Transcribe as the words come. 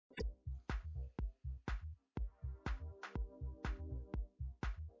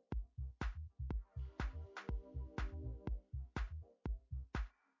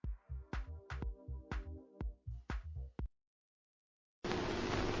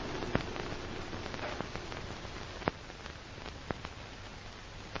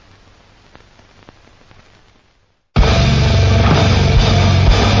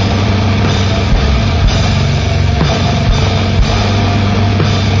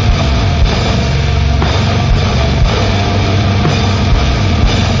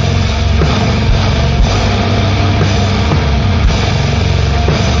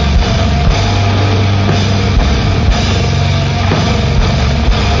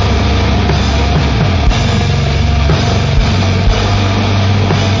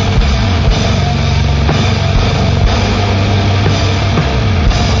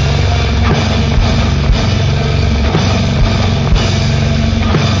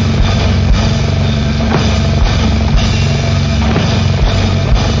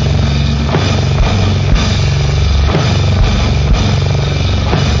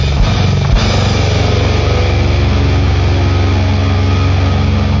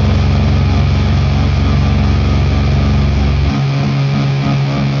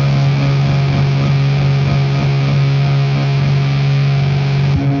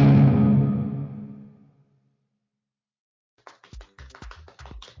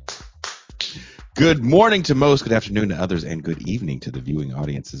Good morning to most, good afternoon to others, and good evening to the viewing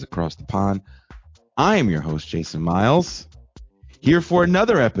audiences across the pond. I am your host, Jason Miles, here for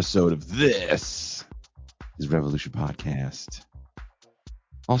another episode of This is Revolution Podcast.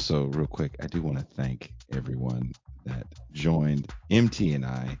 Also, real quick, I do want to thank everyone that joined MT and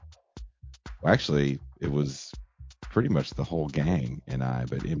I. Well, actually, it was pretty much the whole gang and I,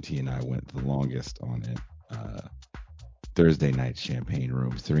 but MT and I went the longest on it. Thursday night champagne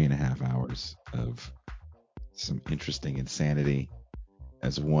room, 3.5 hours of some interesting insanity.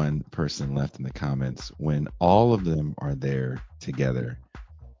 As one person left in the comments, when all of them are there together,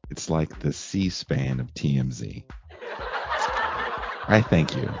 it's like the C-SPAN of TMZ. I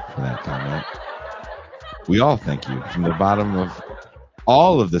thank you for that comment. We all thank you from the bottom of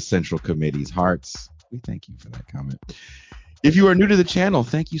all of the Central Committee's hearts. We thank you for that comment. If you are new to the channel,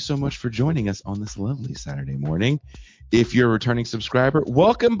 thank you so much for joining us on this lovely Saturday morning. If you're a returning subscriber,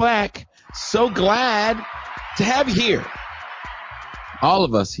 welcome back. So glad to have you here. All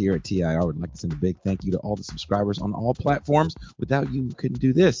of us here at TIR would like to send a big thank you to all the subscribers on all platforms. Without you, we couldn't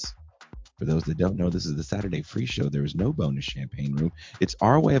do this. For those that don't know, this is the Saturday free show. There is no bonus champagne room. It's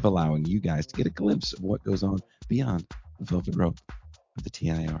our way of allowing you guys to get a glimpse of what goes on beyond the velvet rope of the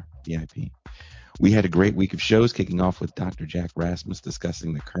TIR VIP. We had a great week of shows, kicking off with Dr. Jack Rasmus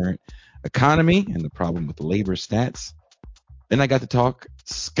discussing the current economy and the problem with labor stats. Then I got to talk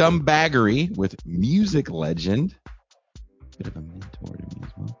scumbaggery with music legend, bit of a mentor to me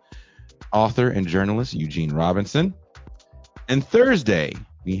as well, author and journalist Eugene Robinson. And Thursday,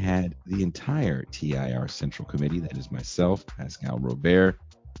 we had the entire TIR Central Committee, that is myself, Pascal Robert,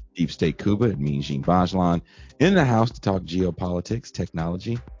 Deep State Cuba, and me, Jean Bajlan, in the house to talk geopolitics,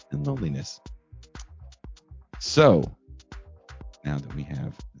 technology, and loneliness. So, now that we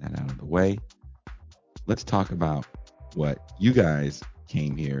have that out of the way, let's talk about what you guys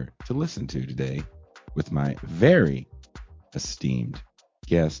came here to listen to today with my very esteemed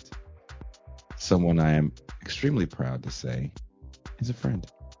guest, someone I am extremely proud to say is a friend,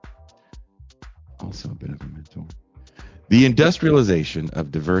 also a bit of a mentor. The industrialization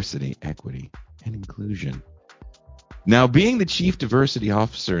of diversity, equity, and inclusion. Now, being the Chief Diversity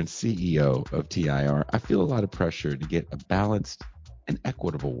Officer and CEO of TIR, I feel a lot of pressure to get a balanced and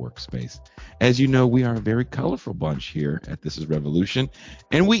equitable workspace. As you know, we are a very colorful bunch here at This is Revolution,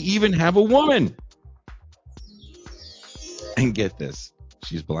 and we even have a woman. And get this,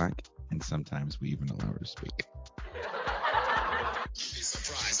 she's black, and sometimes we even allow her to speak.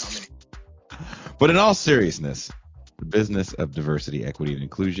 But in all seriousness, the business of diversity, equity, and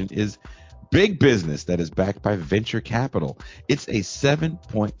inclusion is big business that is backed by venture capital. It's a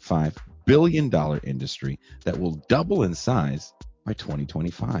 $7.5 billion industry that will double in size by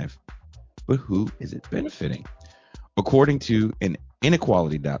 2025. But who is it benefiting? According to an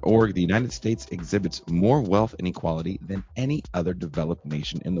inequality.org, the United States exhibits more wealth inequality than any other developed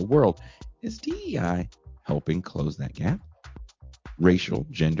nation in the world. Is DEI helping close that gap? Racial,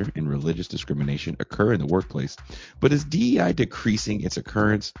 gender, and religious discrimination occur in the workplace, but is DEI decreasing its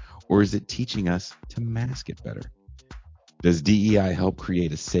occurrence, or is it teaching us to mask it better? Does DEI help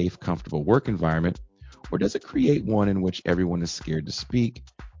create a safe, comfortable work environment, or does it create one in which everyone is scared to speak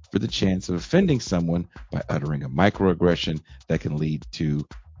for the chance of offending someone by uttering a microaggression that can lead to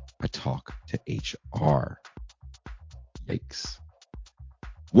a talk to HR? Yikes.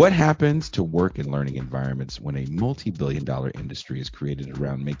 What happens to work and learning environments when a multi-billion-dollar industry is created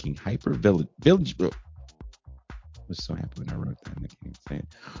around making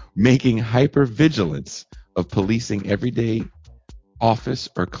hypervigilance of policing everyday office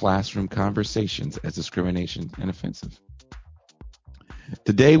or classroom conversations as discrimination and offensive?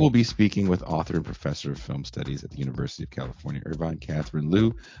 Today, we'll be speaking with author and professor of film studies at the University of California, Irvine, Catherine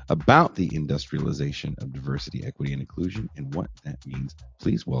Liu, about the industrialization of diversity, equity, and inclusion and what that means.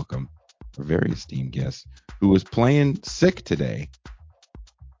 Please welcome our very esteemed guest, who was playing sick today.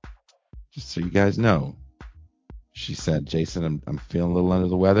 Just so you guys know, she said, Jason, I'm feeling a little under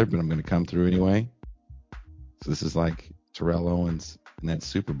the weather, but I'm going to come through anyway. So this is like Terrell Owens in that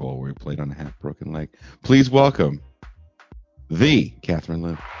Super Bowl where he played on a half-broken leg. Please welcome the Catherine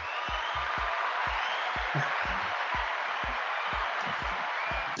Liu.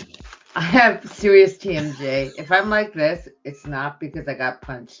 I have serious TMJ. If I'm like this, it's not because I got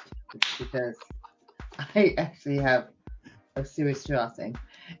punched. It's because I actually have a serious jaw thing.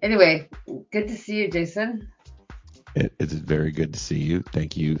 Anyway, good to see you, Jason. It's very good to see you.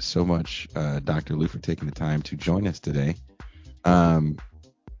 Thank you so much, Dr. Liu, for taking the time to join us today.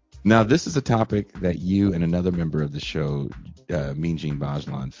 Now, this is a topic that you and another member of the show, me and Jean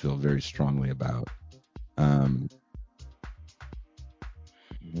Bajlan, feel very strongly about.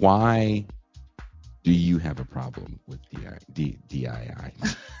 Why Do you have a problem with DII?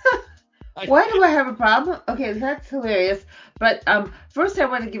 Why do I have a problem? Okay, that's hilarious. But first, I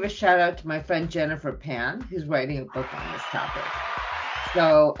want to give a shout out to my friend Jennifer Pan, who's writing a book on this topic.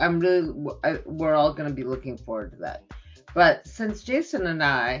 So we're all going to be looking forward to that. But since Jason and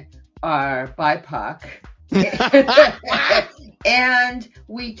I are BIPOC and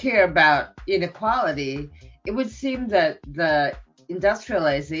we care about inequality, it would seem that the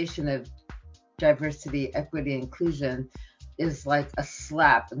industrialization of diversity, equity, inclusion is like a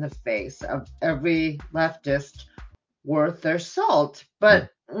slap in the face of every leftist worth their salt. But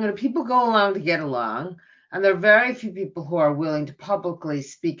people go along to get along, and there are very few people who are willing to publicly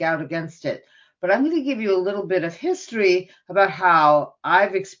speak out against it. But I'm going to give you a little bit of history about how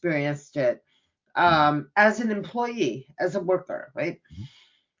I've experienced it as an employee, as a worker, right?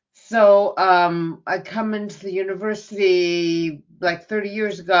 So I come into the university like 30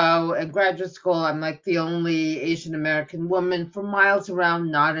 years ago at graduate school. I'm like the only Asian American woman for miles around,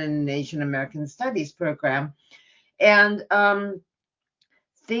 not in an Asian American studies program. And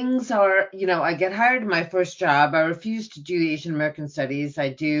things are, I get hired in my first job. I refuse to do the Asian American studies. I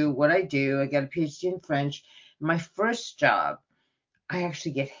do what I do. I get a PhD in French. My first job, I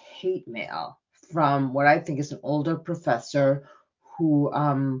actually get hate mail from what I think is an older professor who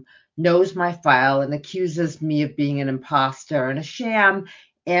knows my file and accuses me of being an imposter and a sham.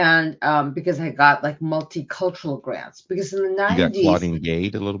 And because I got like multicultural grants, because in the You got 90s, Claudine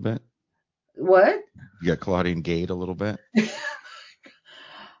Gade a little bit? what? You got Claudine Gade a little bit?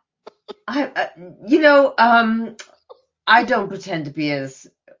 I, you know, um, I don't pretend to be as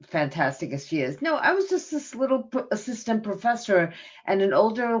fantastic as she is. No, I was just this little assistant professor and an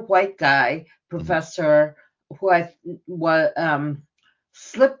older white guy Mhm. professor who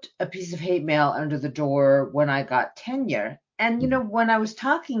slipped a piece of hate mail under the door when I got tenure. And Mhm. when I was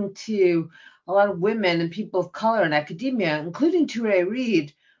talking to a lot of women and people of color in academia, including Touré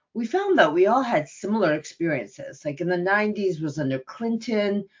Reed, we found that we all had similar experiences. Like in the 90s was under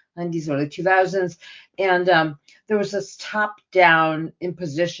Clinton, 90s, early 2000s, and there was this top-down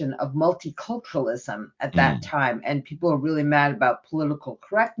imposition of multiculturalism at that Mm. time, and people were really mad about political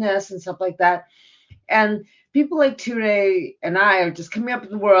correctness and stuff like that. And people like Ture and I are just coming up in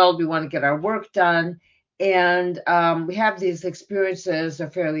the world. We want to get our work done, and we have these experiences.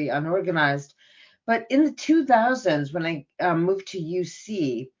 They're fairly unorganized. But in the 2000s, when I moved to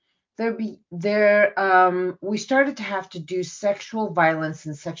UC, we started to have to do sexual violence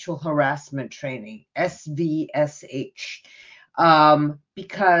and sexual harassment training, SVSH,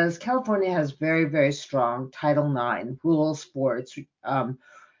 because California has very, very strong Title IX rules for its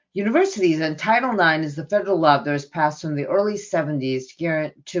universities. And Title IX is the federal law that was passed in the early 70s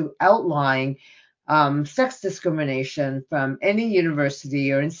to outline sex discrimination from any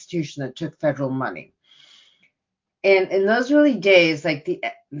university or institution that took federal money. And in those early days, like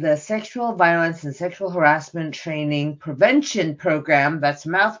the sexual violence and sexual harassment training prevention program, that's a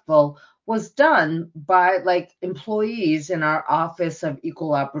mouthful, was done by like employees in our Office of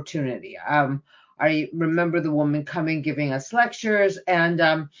Equal Opportunity. I remember the woman coming giving us lectures, and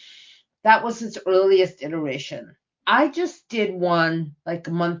that was its earliest iteration. I just did one like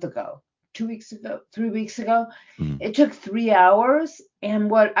a month ago, 2 weeks ago, 3 weeks ago. Mm. It took 3 hours, and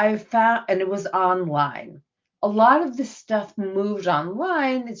what I found, and it was online. A lot of this stuff moved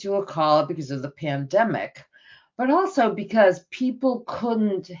online, as you recall, because of the pandemic, but also because people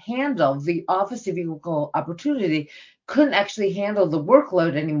couldn't handle the Office of Equal Opportunity couldn't actually handle the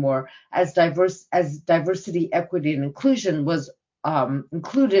workload anymore as diversity, equity, and inclusion was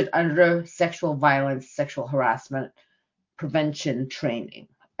included under sexual violence, sexual harassment prevention training.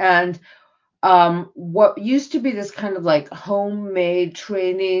 And what used to be this kind of like homemade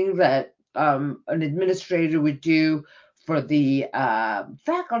training that an administrator would do for the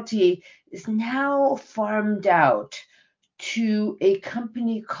faculty is now farmed out to a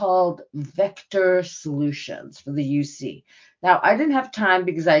company called Vector Solutions for the UC. Now, I didn't have time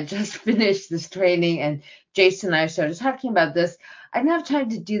because I just finished this training and Jason and I started talking about this. I didn't have time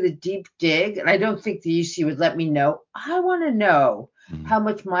to do the deep dig, and I don't think the UC would let me know. I want to know Mm. how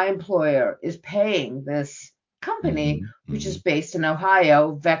much my employer is paying this company, Mhm. which is Mhm. based in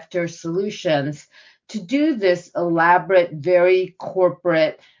Ohio, Vector Solutions, to do this elaborate, very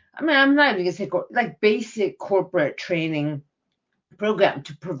corporate, I mean, I'm not even gonna say like basic corporate training program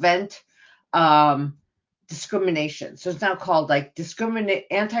to prevent um, discrimination. So it's now called like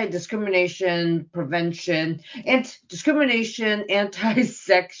anti-discrimination prevention and discrimination,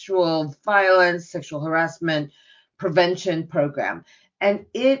 anti-sexual violence, sexual harassment prevention program. And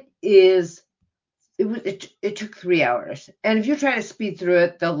it took 3 hours. And if you try to speed through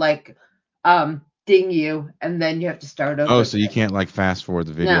it, they'll like ding you, and then you have to start Oh, over so you again. can't like fast forward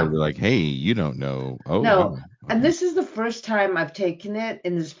the video to No, be like, hey, you don't know. Oh, no. wow. And Okay. this is the first time I've taken it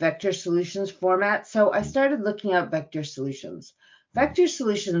in this vector solutions format. So I started looking at Vector Solutions. Vector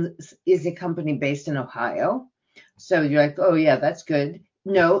Solutions is a company based in Ohio. So you're like, oh, yeah, that's good.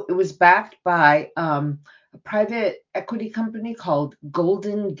 No, it was backed by a private equity company called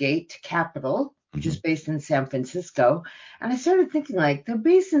Golden Gate Capital, which is based in San Francisco. And I started thinking, like, they're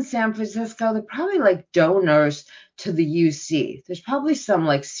based in San Francisco. They're probably like donors to the UC. There's probably some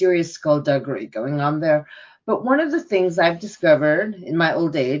like serious skullduggery going on there. But one of the things I've discovered in my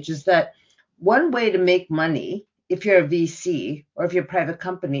old age is that one way to make money, if you're a VC or if you're a private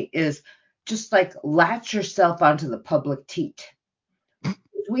company, is just like latch yourself onto the public teat.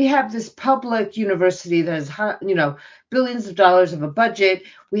 We have this public university that has, billions of dollars of a budget.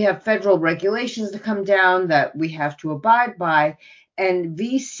 We have federal regulations to come down that we have to abide by. And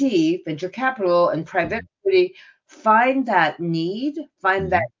VC, venture capital, and private equity find that need,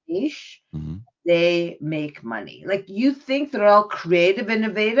 find that niche, Mm-hmm. they make money. Like, you think they're all creative,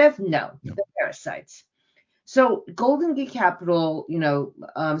 innovative? No, No. they're parasites. So Golden Gate Capital,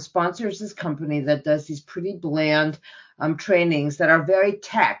 sponsors this company that does these pretty bland trainings that are very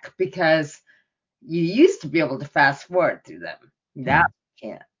tech, because you used to be able to fast forward through them. Now you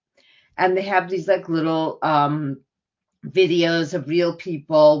can't. And they have these like little videos of real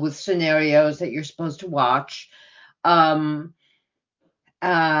people with scenarios that you're supposed to watch.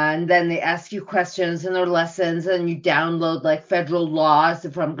 And then they ask you questions in their lessons, and you download like federal laws.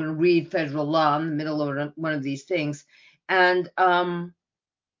 If I'm going to read federal law in the middle of one of these things. And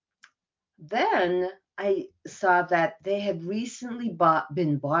then I saw that they had recently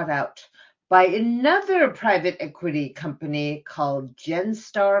been bought out by another private equity company called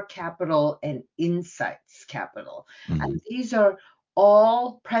Genstar Capital and Insights Capital. And these are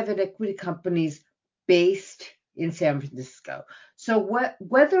all private equity companies based in San Francisco. So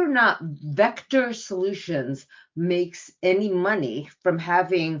whether or not Vector Solutions makes any money from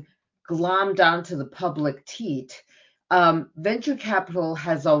having glommed onto the public teat, venture capital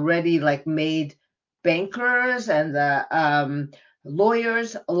has already like made bankers and the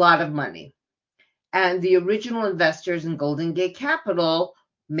lawyers a lot of money. And the original investors in Golden Gate Capital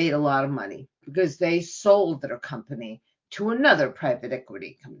made a lot of money because they sold their company to another private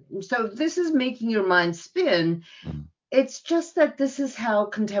equity company. So this is making your mind spin. It's just that this is how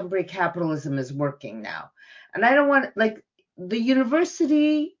contemporary capitalism is working now. And I don't want, like, the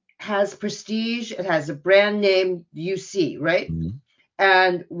university has prestige, it has a brand name, UC, right?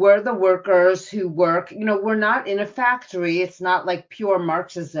 And we're the workers who work. We're not in a factory. It's not like pure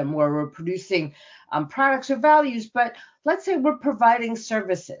Marxism where we're producing products or values, but let's say we're providing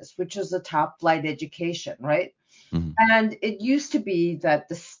services, which is a top flight education, right? And it used to be that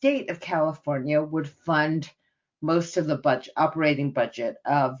the state of California would fund most of the operating budget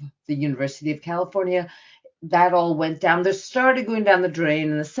of the University of California. That all went down. They started going down the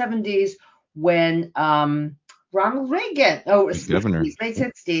drain in the 70s when Ronald Reagan, Governor. 60s, late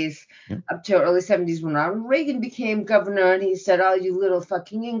 60s, up to early 70s, when Ronald Reagan became governor, and he said, "Oh, you little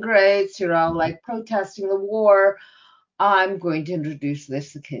fucking ingrates, you're all like protesting the war. I'm going to introduce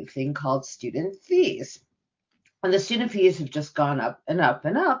this thing called student fees." And the student fees have just gone up and up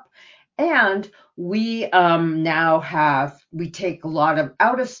and up. And we we take a lot of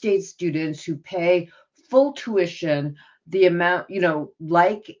out of state students who pay full tuition, the amount,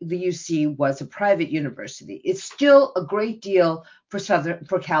 like the UC was a private university. It's still a great deal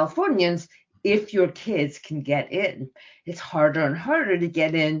for Californians if your kids can get in. It's harder and harder to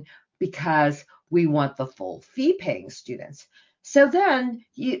get in because we want the full fee paying students. So then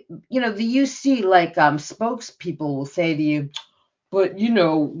the UC, like, spokespeople will say to you, but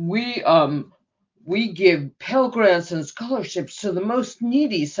we give Pell Grants and scholarships to the most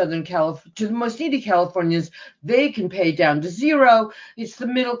needy Californians. They can pay down to zero. It's the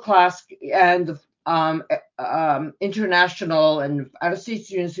middle class and the international and out-of-state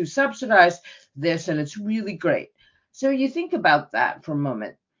students who subsidize this, and it's really great. So you think about that for a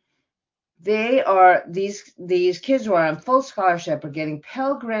moment. These kids who are on full scholarship are getting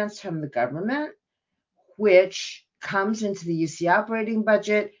Pell Grants from the government, which comes into the UC operating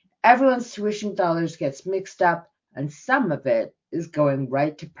budget. Everyone's tuition dollars gets mixed up, and some of it is going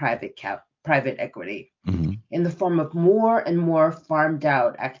right to private equity in the form of more and more farmed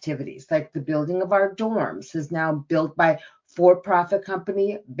out activities, like the building of our dorms is now built by for-profit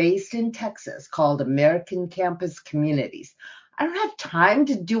company based in Texas called American Campus Communities. I don't have time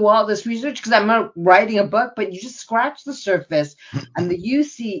to do all this research because I'm writing a book, but you just scratch the surface, and the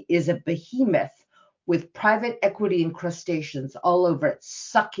UC is a behemoth with private equity incrustations all over it,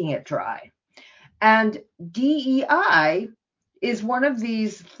 sucking it dry. And DEI is one of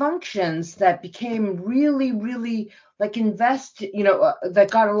these functions that became really, really like that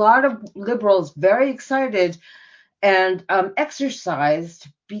got a lot of liberals very excited and exercised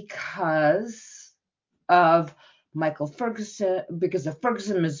because of Ferguson,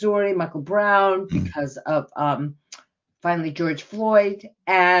 Missouri, Michael Brown, because of finally George Floyd,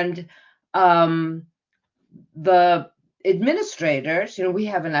 and the administrators. We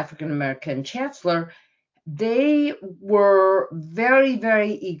have an African American chancellor. They were very,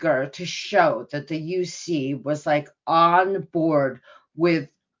 very eager to show that the UC was like on board with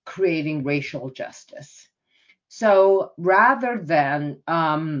creating racial justice. So rather than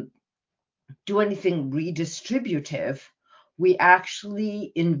do anything redistributive, we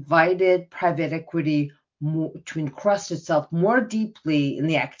actually invited private equity to encrust itself more deeply in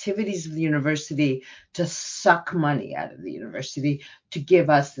the activities of the university, to suck money out of the university, to give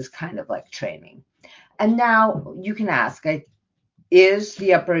us this kind of like training. And now you can ask, is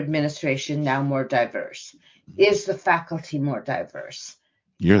the upper administration now more diverse? Is the faculty more diverse?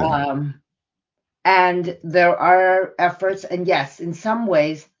 You're there. And there are efforts, and yes, in some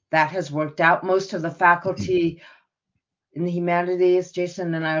ways that has worked out. Most of the faculty in the humanities,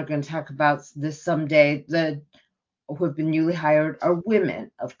 Jason and I are going to talk about this someday, who have been newly hired are women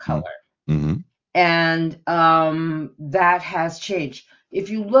of color. Mm-hmm. And that has changed. If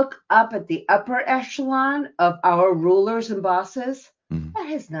you look up at the upper echelon of our rulers and bosses, that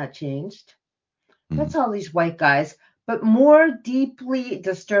has not changed. That's all these white guys. But more deeply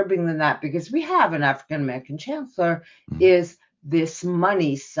disturbing than that, because we have an African American chancellor, is this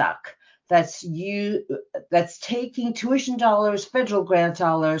money suck that's taking tuition dollars, federal grant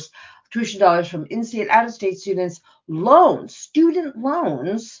dollars, tuition dollars from in-state, out-of-state students, student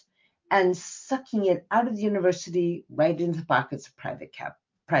loans, and sucking it out of the university right into the pockets of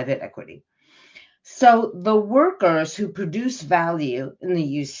private equity. So the workers who produce value in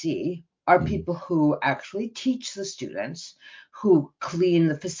the UC are people who actually teach the students, who clean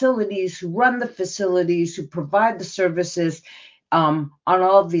the facilities, who run the facilities, who provide the services on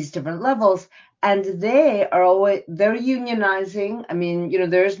all of these different levels. And they're unionizing. I mean,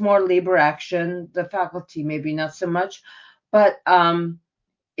 there's more labor action. The faculty maybe not so much, but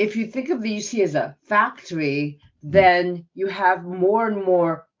if you think of the UC as a factory, then you have more and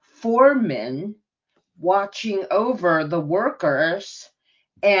more foremen watching over the workers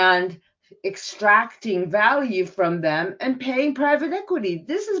and extracting value from them and paying private equity.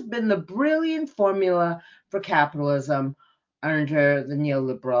 This has been the brilliant formula for capitalism under the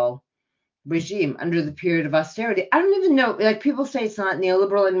neoliberal regime, under the period of austerity. I don't even know, like, people say it's not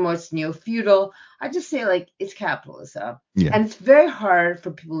neoliberal anymore, it's neo-feudal. I just say, like, it's capitalism. Yeah. And it's very hard for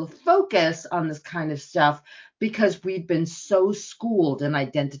people to focus on this kind of stuff because we've been so schooled in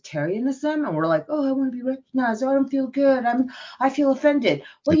identitarianism, and we're like, oh, I want to be recognized. Oh, I don't feel good. I feel offended.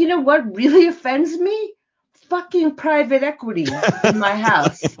 Well, you know what really offends me? Fucking private equity in my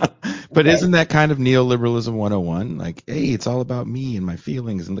house. But Okay. isn't that kind of neoliberalism 101? Like, hey, it's all about me and my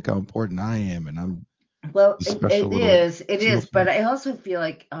feelings, and look how important I am, and I'm Well, this it special little is, but snowflake. I also feel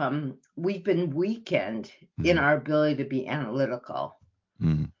like we've been weakened in our ability to be analytical.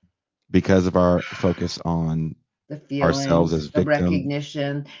 Mhm. Because of our focus on The ourselves as feelings, the victims.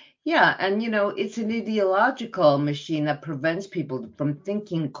 recognition. Yeah, and it's an ideological machine that prevents people from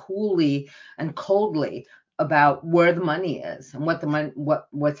thinking coolly and coldly about where the money is and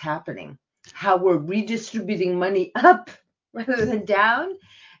what's happening, how we're redistributing money up rather than down.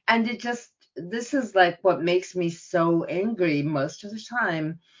 And this is like what makes me so angry most of the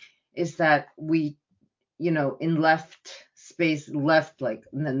time, is that we, in left, like,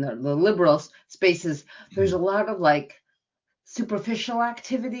 and then the liberal spaces, there's a lot of like superficial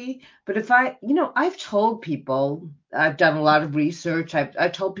activity. But I've told people, I've done a lot of research.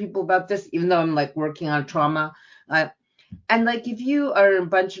 I've told people about this, even though I'm like working on trauma. And like, if you are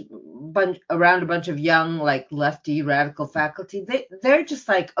around a bunch of young, like, lefty radical faculty, they're just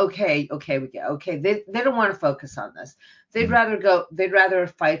like, okay, we get okay. They don't want to focus on this. They'd rather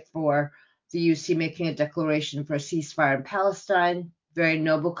fight for the UC making a declaration for a ceasefire in Palestine, very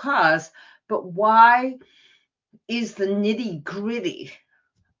noble cause. But why is the nitty gritty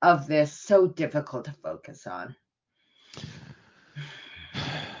of this so difficult to focus on?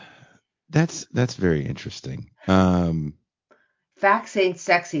 That's very interesting. Facts ain't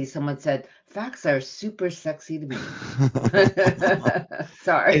sexy. Someone said facts are super sexy to me.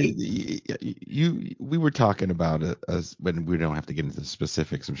 Sorry. We were talking about it as, when we don't have to get into the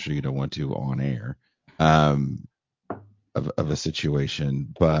specifics. I'm sure you don't want to on air, of a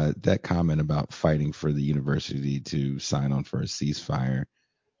situation, but that comment about fighting for the university to sign on for a ceasefire,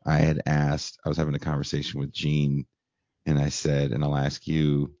 I was having a conversation with Gene, and I said, and I'll ask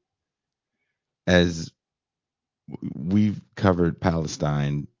you, as we've covered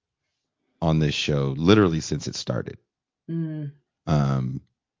Palestine on this show literally since it started. Mm. Um,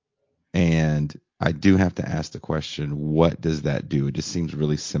 and I do have to ask the question, what does that do? It just seems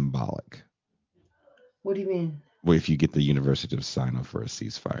really symbolic. What do you mean? Well, if you get the university to sign off for a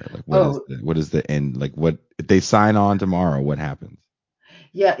ceasefire, like Oh, what is the end? Like what if they sign on tomorrow? What happens?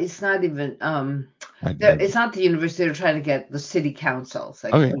 yeah, it's not even it's not the university. They're trying to get the city councils,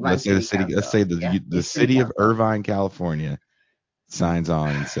 like Okay, Irvine City let's Council. say Yeah, the city city of council. Irvine, California, signs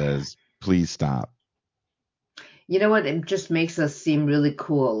on and says, please stop. You know what? It just makes us seem really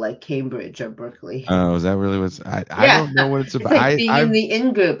cool, like Cambridge or Berkeley. Oh, is that really what's I Yeah, don't know what it's it's about. like being in I've the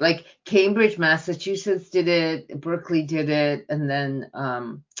in group. Like Cambridge, Massachusetts did it, Berkeley did it, and then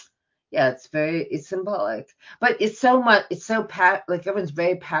yeah, it's symbolic, but it's so much. It's so like everyone's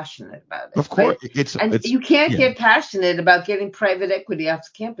very passionate about it, of course right? And it's you can't yeah. get passionate about getting private equity off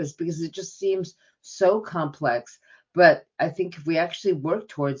campus because it just seems so complex. But I think if we actually work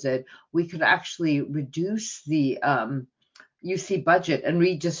towards it, we could actually reduce the UC budget and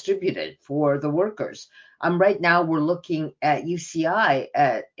redistribute it for the workers. Right now, we're looking at UCI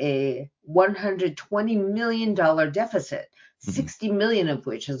at a $120 million deficit, Mhm. 60 million of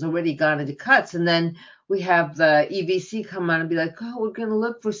which has already gone into cuts. And then we have the EVC come on and be like, oh, we're going to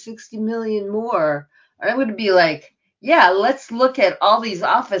look for 60 million more. And I would be like, yeah, let's look at all these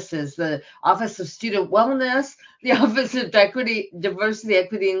offices, the Office of Student Wellness, the Office of Diversity,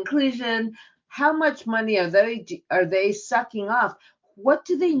 Equity, Inclusion. How much money are they sucking off? What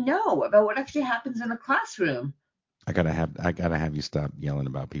do they know about what actually happens in a classroom? I gotta have you stop yelling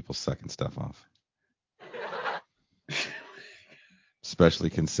about people sucking stuff off, especially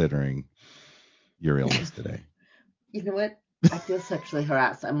considering your illness today. You know what? I feel sexually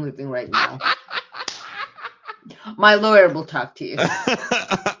harassed. I'm leaving right now. My lawyer will talk to you.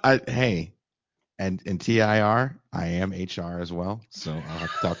 Hey, and TIR, I am HR as well, so I'll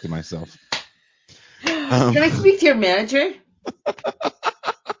have to talk to myself. Can I speak to your manager?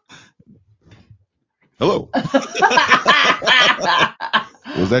 Hello.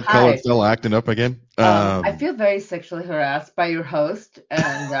 Was that colored Hi. cell acting up again? I feel very sexually harassed by your host,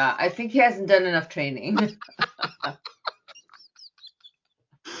 and I think he hasn't done enough training.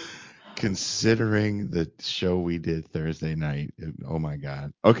 Considering the show we did Thursday night, oh my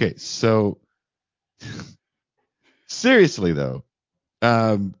God. Okay, so seriously though,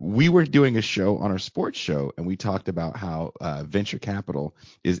 we were doing a show on our sports show, and we talked about how venture capital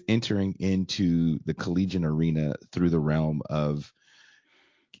is entering into the collegiate arena through the realm of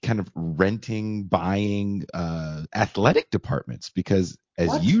kind of renting, buying athletic departments, because as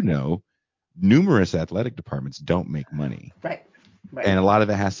What? you know, numerous athletic departments don't make money, Right, right. and a lot of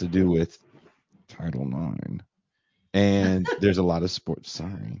it has to do with Title IX. And there's a lot of sports.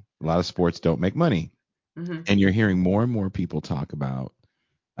 Sorry, a lot of sports don't make money, Hmm. and you're hearing more and more people talk about,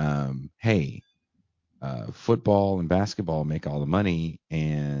 hey, football and basketball make all the money,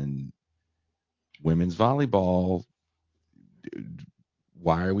 and women's volleyball,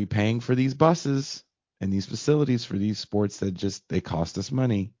 why are we paying for these buses and these facilities for these sports that just they cost us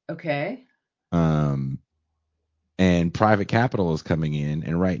money? Okay. Um, and private capital is coming in,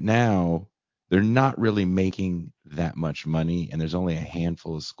 and right now they're not really making that much money, and there's only a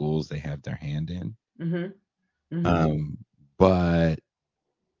handful of schools they have their hand in. Hmm. Hmm. Um, but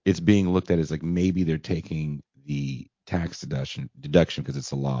it's being looked at as like maybe they're taking the tax deduction because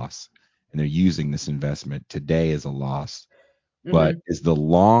it's a loss, and they're using this investment today as a loss, but Hmm. is the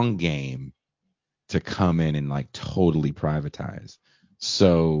long game to come in and like totally privatize.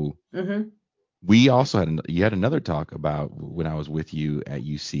 So Hmm. we also you had another talk about when I was with you at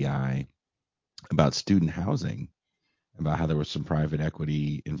UCI about student housing, about how there was some private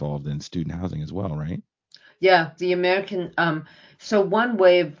equity involved in student housing as well, right? Yeah, the American. So one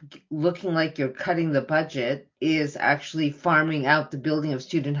way of looking like you're cutting the budget is actually farming out the building of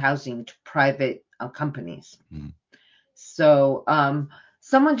student housing to private companies. Mhm. So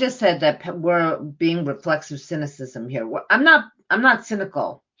someone just said that we're being reflexive cynicism here. I'm not. I'm not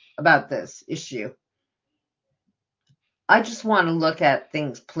cynical about this issue. I just want to look at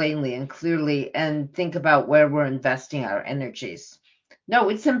things plainly and clearly and think about where we're investing our energies. No,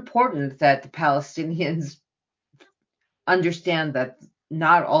 it's important that the Palestinians understand that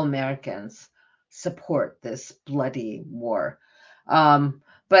not all Americans support this bloody war.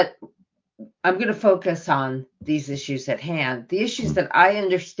 But I'm going to focus on these issues at hand, the issues that I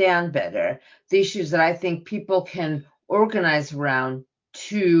understand better, the issues that I think people can organize around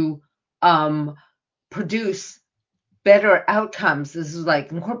to produce better outcomes. This is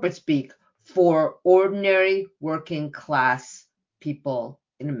like in corporate speak for ordinary working class people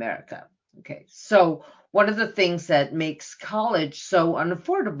in America. Okay, so one of the things that makes college so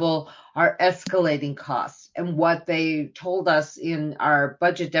unaffordable are escalating costs. And what they told us in our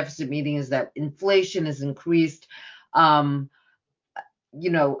budget deficit meeting is that inflation has increased. Um,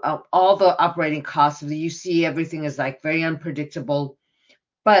 all the operating costs of the UC, everything is like very unpredictable.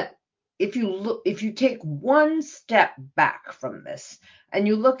 But if you take one step back from this and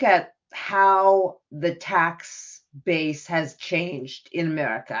you look at how the tax base has changed in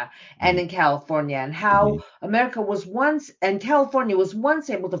America and in California, and how America was once and California was once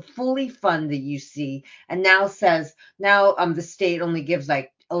able to fully fund the UC, and now the state only gives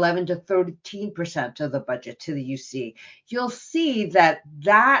like 11 to 13% of the budget to the UC. You'll see that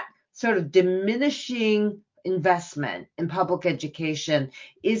sort of diminishing investment in public education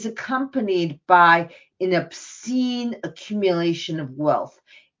is accompanied by an obscene accumulation of wealth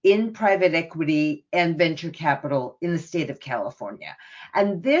in private equity and venture capital in the state of California.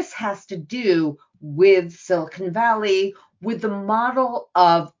 And this has to do with Silicon Valley, with the model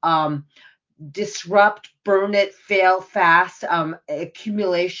of disrupt, burn it, fail fast,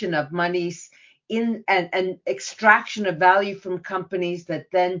 accumulation of monies and extraction of value from companies that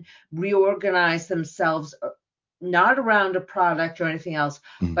then reorganize themselves not around a product or anything else,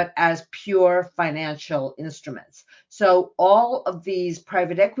 but as pure financial instruments. So all of these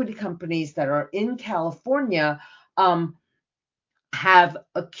private equity companies that are in California have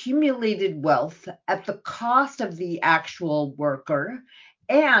accumulated wealth at the cost of the actual worker.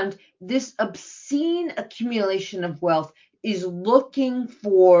 And this obscene accumulation of wealth is looking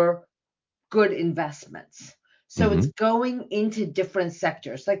for good investments. So it's going into different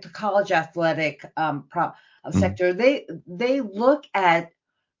sectors, like the college athletic sector. They look at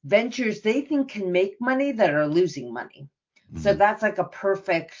ventures they think can make money that are losing money. So that's like a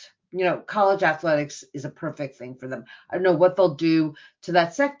perfect, college athletics is a perfect thing for them. I don't know what they'll do to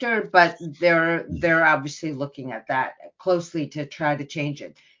that sector, but they're obviously looking at that closely to try to change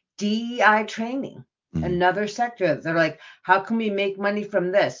it. DEI training, another sector. They're like, how can we make money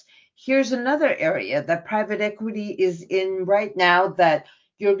from this? Here's another area that private equity is in right now that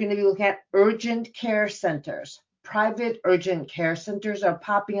you're going to be looking at: urgent care centers. Private urgent care centers are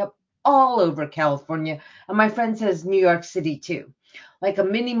popping up all over California. And my friend says New York City too. Like a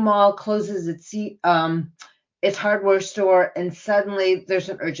mini mall closes its hardware store and suddenly there's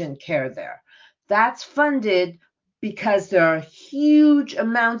an urgent care there. That's funded because there are huge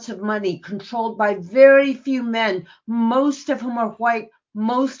amounts of money controlled by very few men, most of whom are white,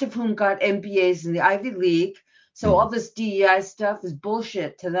 most of whom got MBAs in the Ivy League. So all this DEI stuff is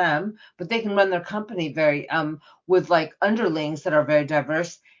bullshit to them, but they can run their company very with like underlings that are very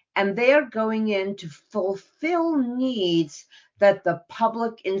diverse, and they are going in to fulfill needs that the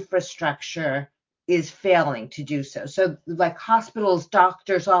public infrastructure is failing to do so. So like hospitals,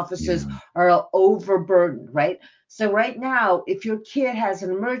 doctors' offices are overburdened, right? So right now, if your kid has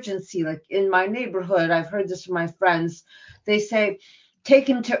an emergency, like in my neighborhood, I've heard this from my friends, they say, take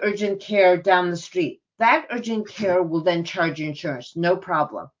him to urgent care down the street. That urgent care will then charge you insurance, no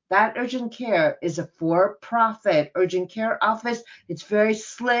problem. That urgent care is a for-profit urgent care office. It's very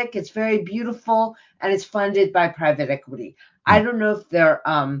slick, it's very beautiful, and it's funded by private equity. I don't know if they're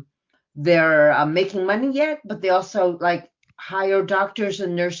making money yet, but they also like hire doctors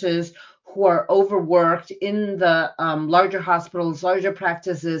and nurses who are overworked in the larger hospitals, larger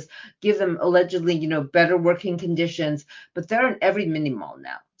practices, give them allegedly, better working conditions, but they're in every mini mall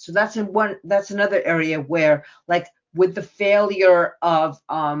now. So that's another area where, like, with the failure of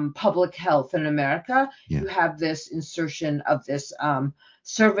public health in America, you have this insertion of this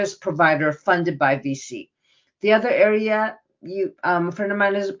service provider funded by VC. The other area a friend of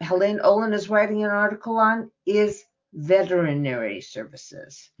mine Helene Olin is writing an article on is veterinary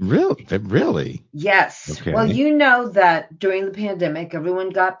services. Really? Yes. Okay. Well, you know that during the pandemic, everyone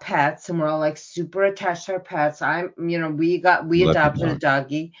got pets, and we're all like super attached to our pets. We adopted a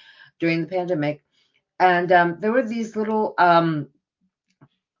doggy during the pandemic, and there were these little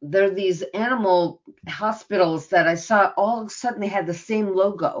there are these animal hospitals that I saw all of a sudden they had the same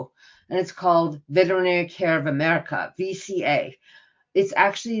logo, and it's called Veterinary Care of America, VCA. It's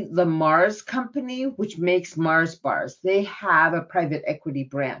actually the Mars company, which makes Mars bars. They have a private equity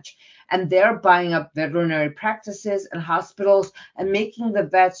branch, and they're buying up veterinary practices and hospitals and making the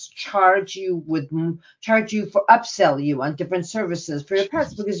vets charge you for upsell you on different services for your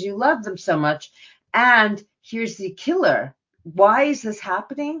pets because you love them so much. And here's the killer. Why is this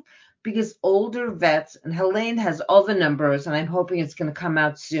happening? Because older vets, and Helene has all the numbers, and I'm hoping it's going to come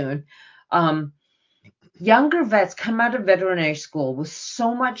out soon. younger vets come out of veterinary school with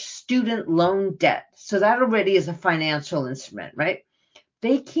so much student loan debt. So that already is a financial instrument, right?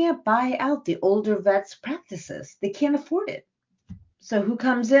 They can't buy out the older vets' practices. They can't afford it. So who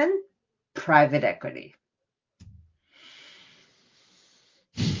comes in? Private equity.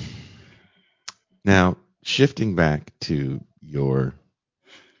 Now, shifting back to your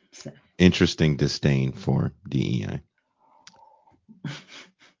interesting disdain for DEI,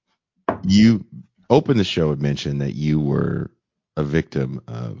 you opened the show and mentioned that you were a victim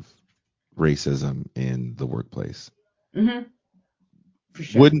of racism in the workplace. Mm-hmm. For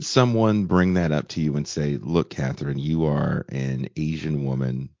sure. Wouldn't someone bring that up to you and say, look, Catherine, you are an Asian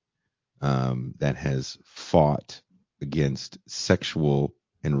woman that has fought against sexual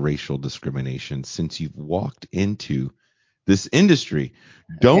and racial discrimination since you've walked into this industry.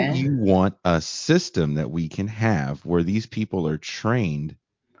 Don't Okay. you want a system that we can have where these people are trained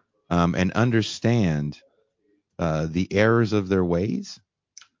and understand the errors of their ways?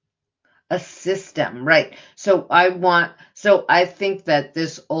 A system, right? So I think that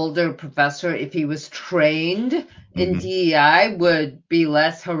this older professor, if he was trained in Mm-hmm. DEI, would be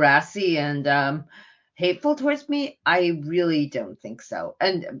less harassy and hateful towards me. I really don't think so.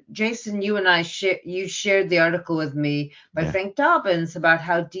 And Jason, you and I you shared the article with me by Yeah. Frank Dobbins about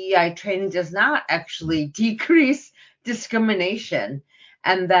how DEI training does not actually decrease discrimination,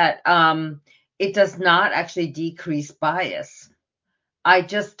 and that it does not actually decrease bias. I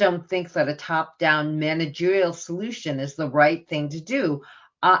just don't think that a top-down managerial solution is the right thing to do,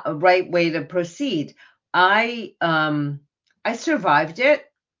 a right way to proceed. I survived it.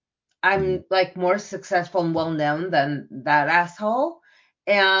 I'm like more successful and well known than that asshole.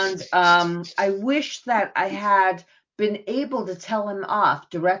 And I wish that I had been able to tell him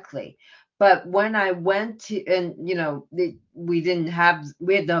off directly. But when I went to, and we had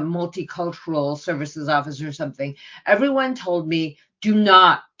the multicultural services officer or something, everyone told me, do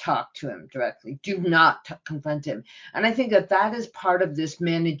not talk to him directly, do not confront him. And I think that that is part of this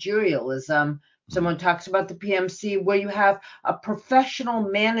managerialism. Someone talks about the PMC, where you have a professional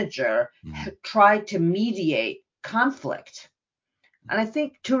manager try to mediate conflict. And I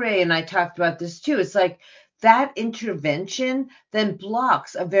think Toure and I talked about this too. It's like that intervention then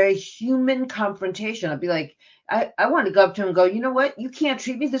blocks a very human confrontation. I'd be like, I want to go up to him and go, you know what? You can't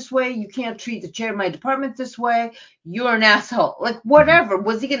treat me this way. You can't treat the chair of my department this way. You're an asshole. Like, whatever.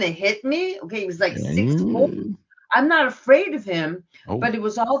 Was he going to hit me? Okay, he was like 6'4". I'm not afraid of him, Oh, but it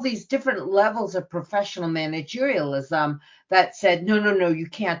was all these different levels of professional managerialism that said, no, no, no, you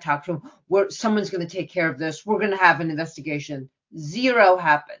can't talk to him. Someone's going to take care of this. We're going to have an investigation. Zero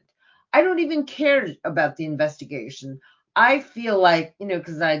happened. I don't even care about the investigation. I feel like,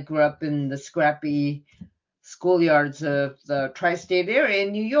 because I grew up in the scrappy schoolyards of the tri-state area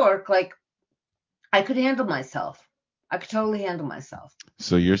in New York, like I could handle myself. I could totally handle myself.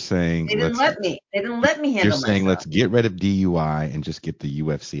 so you're saying They didn't let's let me. They didn't let me you're handle saying myself. let's get rid of DUI and just get the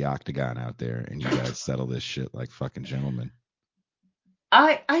UFC octagon out there and you guys settle this shit like fucking gentlemen.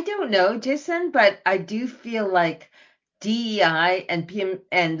 I don't know, Jason, but I do feel like DEI and PM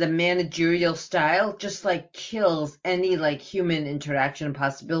and the managerial style just like kills any like human interaction and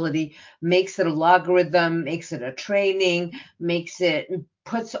possibility, makes it a logarithm, makes it a training,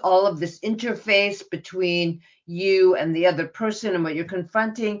 puts all of this interface between you and the other person and what you're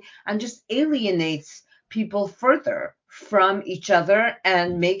confronting, and just alienates people further from each other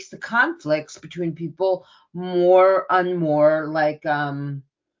and makes the conflicts between people more and more like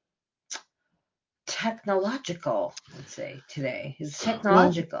technological. Let's say today is Well,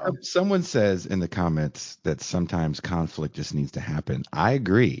 technological. someone says in the comments that sometimes conflict just needs to happen. I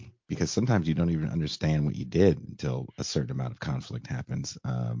agree because sometimes you don't even understand what you did until a certain amount of conflict happens.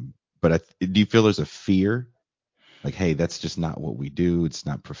 But do you feel there's a fear like, hey, that's just not what we do. It's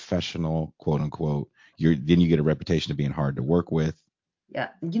not professional, quote unquote. Then you get a reputation of being hard to work with. Yeah,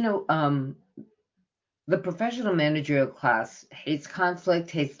 the professional managerial class hates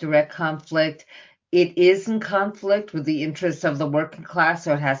conflict, hates direct conflict. It is in conflict with the interests of the working class,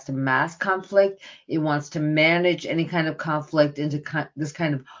 so it has to mask conflict. It wants to manage any kind of conflict into this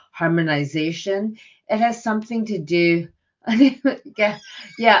kind of harmonization. It has something to do. Yeah,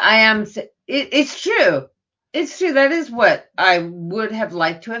 yeah, I am. It's true. It's true. That is what I would have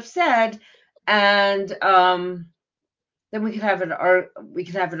liked to have said, and then we could have an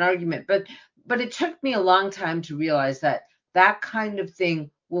argument. But it took me a long time to realize that that kind of thing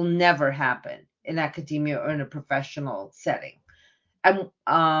will never happen in academia or in a professional setting. And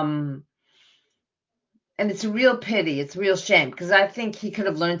it's a real pity. It's a real shame because I think he could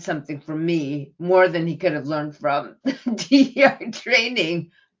have learned something from me more than he could have learned from DEI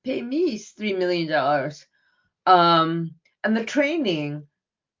training. Pay me $3 million. And the training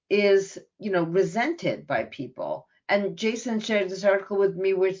is, resented by people. And Jason shared this article with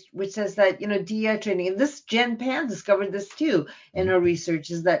me, which says that, DEI training, and this Jen Pan discovered this too in her research,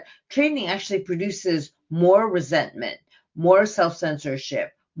 is that training actually produces more resentment, more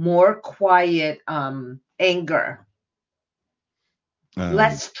self-censorship, more quiet anger,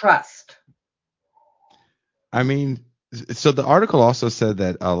 less trust. I mean, so the article also said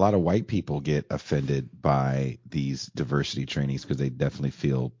that a lot of white people get offended by these diversity trainings because they definitely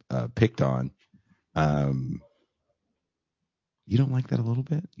feel picked on. Um, you don't like that a little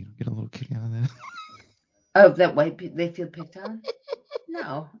bit? You don't get a little kick out of that? Oh, that white people, they feel picked on?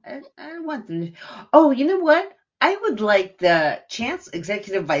 No, I don't want them to. Oh, you know what? I would like the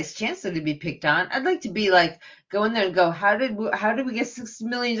executive vice chancellor to be picked on. I'd like to be like, go in there and go, how did we get $60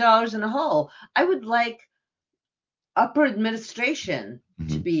 million in a hole? I would like upper administration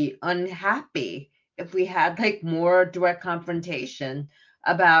to be unhappy if we had like more direct confrontation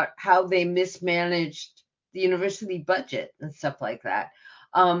about how they mismanaged the university budget and stuff like that.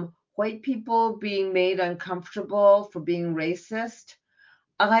 White people being made uncomfortable for being racist,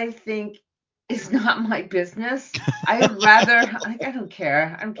 I think, is not my business. I would rather, like, I don't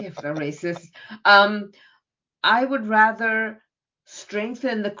care. I don't care if they're racist. I would rather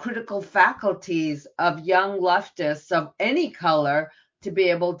strengthen the critical faculties of young leftists of any color to be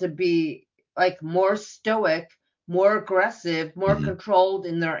able to be like more stoic, more aggressive, more controlled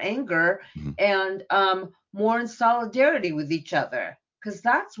in their anger, and more in solidarity with each other. Because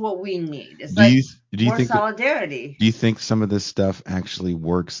that's what we need. It's Do you like do you more think solidarity. do you think some of this stuff actually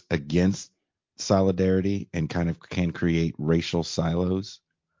works against solidarity and kind of can create racial silos?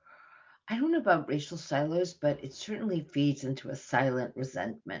 I don't know about racial silos, but it certainly feeds into a silent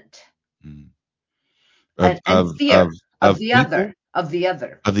resentment Mm. and fear of Of the people? other, of the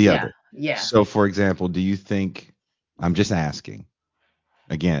other. Of the Yeah, other. yeah. So, for example, do you think, I'm just asking,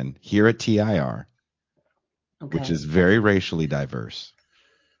 again, here at TIR, which Okay. is very racially diverse,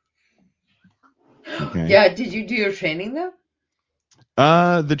 okay? Yeah, did you do your training though?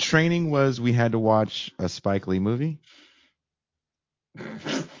 The training was we had to watch a Spike Lee movie,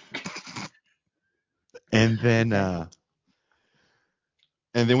 and then Okay.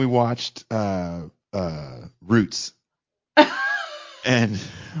 we watched Roots, and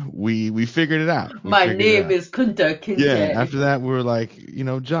we figured it out. We My figured it name out. is Kunta Yeah, Kinte. after that we were like,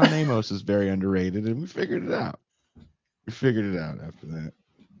 John Amos is very underrated, and we figured it out. We figured it out after that.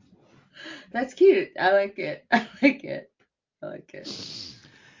 That's cute. I like it. I like it. I like it.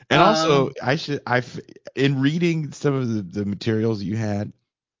 And also, in reading some of the materials you had,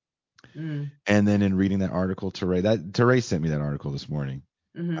 Mm, and then in reading that article, Teray sent me that article this morning.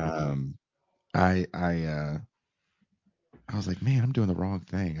 mm-hmm. Um, I was like, man, I'm doing the wrong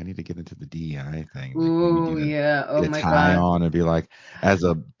thing. I need to get into the DEI thing, like maybe Ooh, yeah. Oh get a my tie God. on and be like, as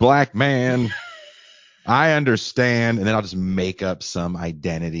a black man, I understand, and then I'll just make up some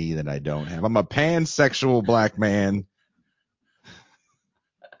identity that I don't have. I'm a pansexual black man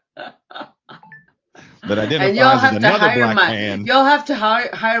that And you'll identifies as have to another hire black my man. you'll have to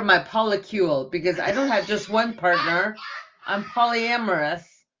hire my polycule because I don't have just one partner. I'm polyamorous.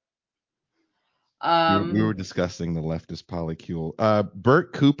 We were Um, discussing the leftist polycule.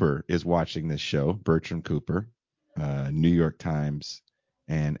 Bert Cooper is watching this show. Bertram Cooper, New York Times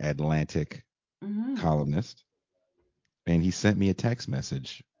and Atlantic mhm. columnist, and he sent me a text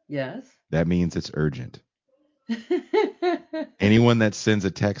message. Yes. That means it's urgent. Anyone that sends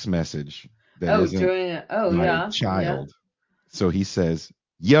a text message that Oh, isn't during it. Oh, my yeah. Yeah. child. So he says,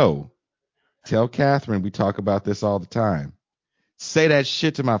 "Yo, tell Catherine we talk about this all the time. Say that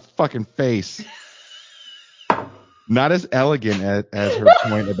shit to my fucking face." Not as elegant as her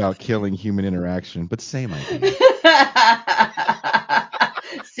point about killing human interaction, but same idea.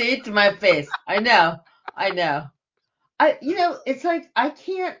 Say it to my face. I know. I know. It's like I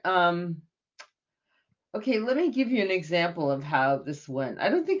can't okay, let me give you an example of how this went. I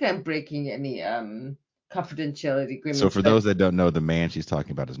don't think I'm breaking any confidentiality So agreements, for but those that don't know, the man she's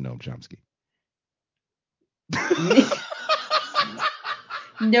talking about is Noam Chomsky.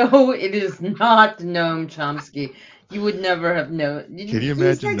 no, it is not Noam Chomsky. You would never have known. Can you He's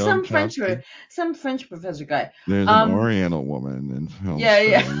imagine like Noam Chomsky? Some French professor guy. There's an Um, Oriental woman in film yeah,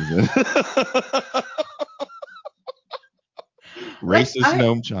 yeah. studies. Like Racist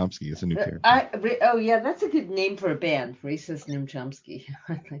Noam Chomsky is a new character. oh yeah, that's a good name for a band. Racist Noam Chomsky.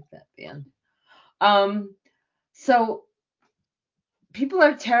 I like that band. Um, so people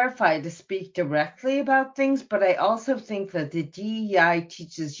are terrified to speak directly about things, but I also think that the DEI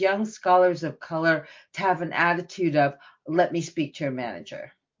teaches young scholars of color to have an attitude of, let me speak to your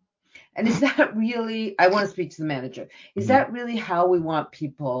manager. And is that really, I want to speak to the manager, is that really how we want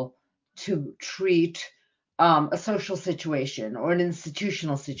people to treat a social situation or an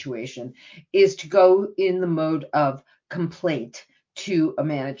institutional situation, is to go in the mode of complaint to a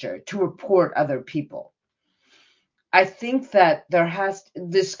manager, to report other people? I think that there has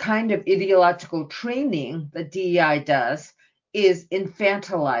this kind of ideological training that DEI does is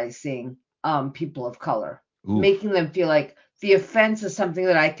infantilizing people of color, Ooh. making them feel like the offense is something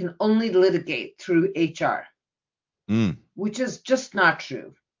that I can only litigate through HR, which is just not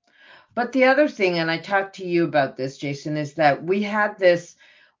true. But the other thing, and I talked to you about this, Jason, is that we're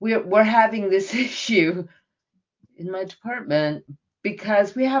having this issue in my department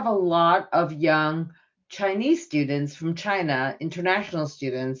because we have a lot of young Chinese students from China, international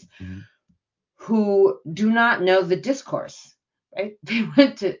students, who do not know the discourse, right?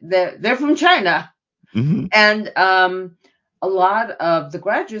 They're from China. And a lot of the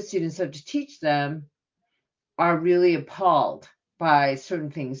graduate students who have to teach them are really appalled by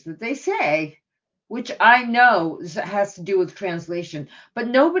certain things that they say, which I know has to do with translation, but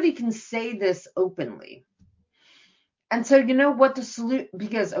nobody can say this openly. And so, you know what the solution,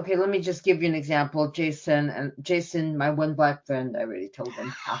 because, okay, let me just give you an example. Jason, my one black friend, I already told him,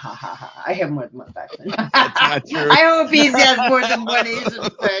 ha ha ha ha, I have more than one black friend. That's not true. I hope he has more than one Asian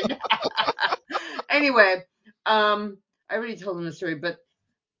friend. Anyway, I already told him the story, but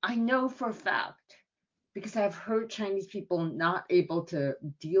I know for a fact, because I've heard Chinese people not able to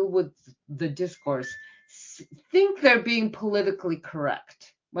deal with the discourse, think they're being politically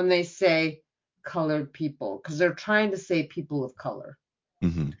correct when they say colored people, because they're trying to say people of color.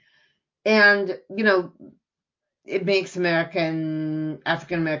 And, you know, it makes African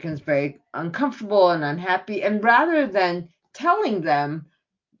Americans very uncomfortable and unhappy. And rather than telling them,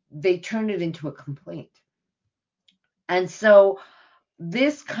 they turn it into a complaint. And so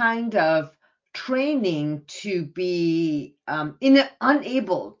this kind of training to be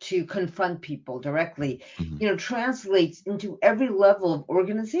unable to confront people directly, translates into every level of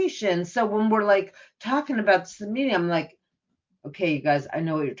organization. So when we're like talking about this in the meeting, I'm like, okay, you guys, I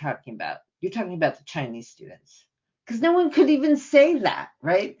know what you're talking about. You're talking about the Chinese students. Because no one could even say that,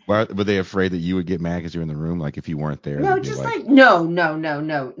 right? Were they afraid that you would get mad because you're in the room? Like if you weren't there, No, they'd be just like, no.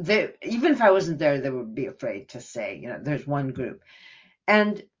 Even if I wasn't there, they would be afraid to say, there's one group.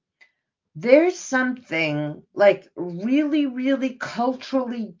 And there's something like really, really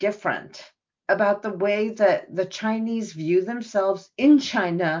culturally different about the way that the Chinese view themselves in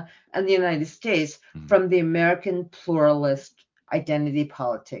China and the United States from the American pluralist identity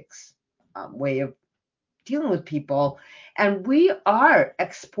politics way of dealing with people. And we are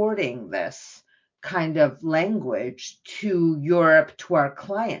exporting this kind of language to Europe, to our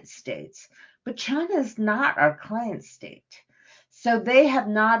client states. But China is not our client state. So they have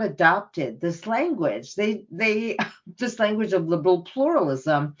not adopted this language. They this language of liberal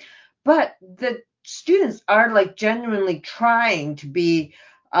pluralism, but the students are like genuinely trying to be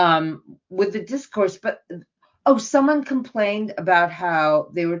with the discourse. But someone complained about how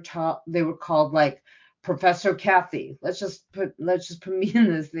they were called like Professor Kathy. Let's just put me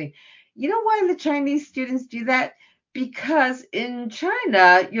in this thing. You know why the Chinese students do that? Because in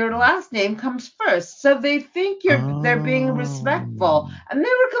China, your last name comes first. So they think they're being respectful. And they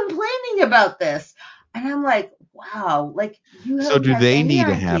were complaining about this. And I'm like, wow, like you so don't do have they any need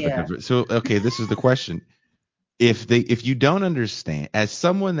to have a idea. different? So okay, this is the question. If you don't understand, as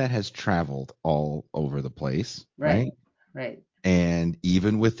someone that has traveled all over the place, right? Right. And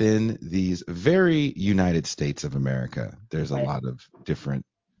even within these very United States of America, there's a lot of different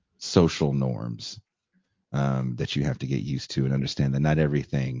social norms that you have to get used to and understand that not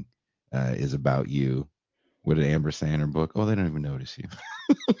everything is about you. What did Amber say in her book? Oh, they don't even notice you.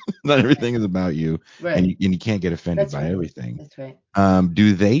 Not everything is about you, and Right. you can't get offended That's by right. everything. That's right.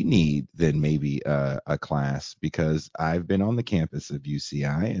 Do they need then maybe a class? Because I've been on the campus of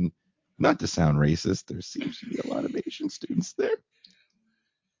UCI, and not to sound racist, there seems to be a lot of Asian students there.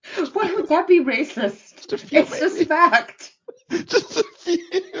 Why would that be racist? Just a few, It's just maybe. fact. Just a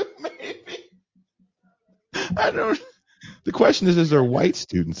few, maybe. I don't. The question is there white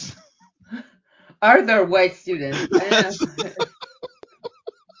students? Are there white students? I don't know.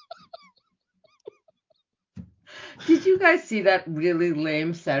 Did you guys see that really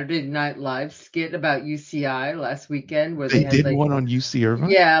lame Saturday Night Live skit about UCI last weekend where They they had did like, one on UC Irvine.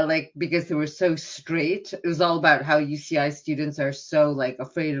 yeah, like because they were so straight. It was all about how UCI students are so like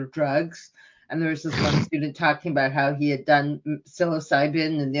afraid of drugs. And there was this one student talking about how he had done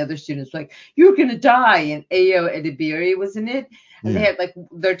psilocybin, and the other students were like, "You're gonna die." And Ayo Edebiri was in it, and they Yeah. had like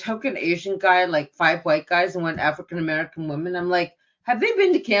their token Asian guy, like 5 white guys, and 1 African American woman. I'm like, Have they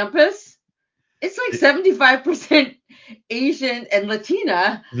been to campus? It's like 75% Asian and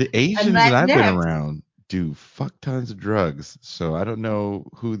Latina The and Asians that I've been Latinx. around do fuck tons of drugs. So I don't know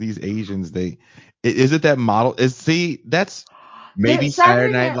who these Asians is it that model is see that's The maybe Saturday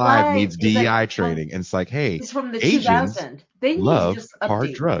Saturday Night Night Live Live needs is like DEI training. And it's like, hey, is from the Asians 2000. They need to love just hard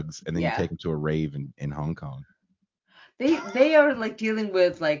update. drugs, and then you Yeah, take them to a rave in Hong Kong. they are like dealing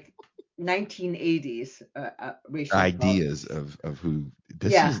with like 1980s racial Ideas problems. of who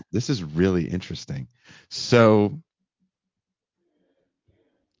Yeah, this is really interesting. So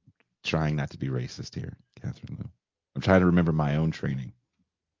trying not to be racist here, Catherine Lou. I'm trying to remember my own training.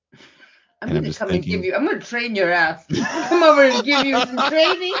 I'm And I'm gonna just come and give thinking you. I'm gonna train your ass. I'm gonna come over and give you some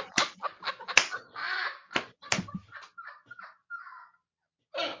training.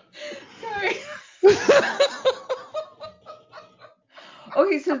 Sorry.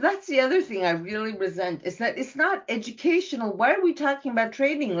 Okay, so that's the other thing I really resent is that it's not educational. Why are we talking about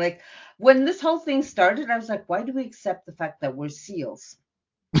training? Like when this whole thing started, I was like, why do we accept the fact that we're SEALs?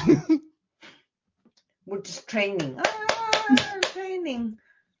 We're just training. Training.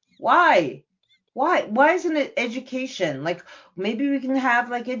 Why? Why isn't it education? Like maybe we can have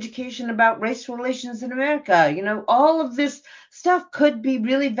like education about race relations in America. You know, all of this stuff could be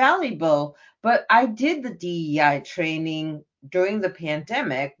really valuable. But I did the DEI training during the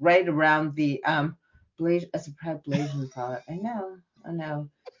pandemic, right around the as a proud Blasian thought. I know.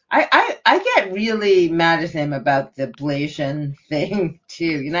 I get really mad at him about the Blasian thing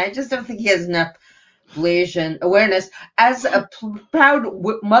too. You know, I just don't think he has enough Blasian awareness. As a proud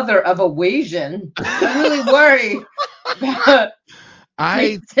mother of a Wasian, I really worry about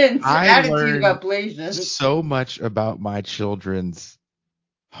I Jason's I attitude learned about Blasians. so much about my children's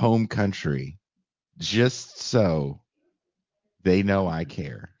home country just so they know I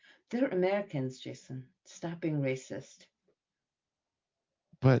care. They're Americans, Jason. Stop being racist.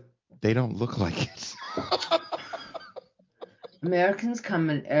 But they don't look like it. Americans come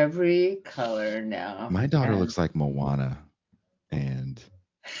in every color now, My daughter and looks like Moana, and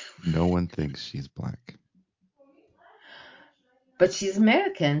no one thinks she's black. but she's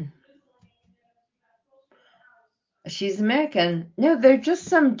American. She's American. No, they're just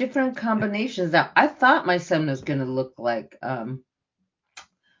some different combinations. Now, I thought my son was going to look like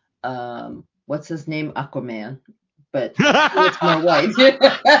what's his name, Aquaman, but he looks more white.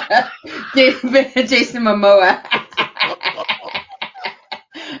 Jason Momoa.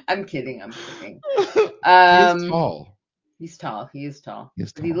 I'm kidding. He is Um, tall. he's tall. He is tall, He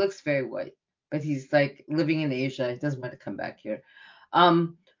is but he tall. looks very white. But he's like living in Asia. He doesn't want to come back here.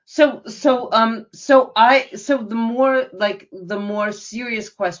 Um, so the more serious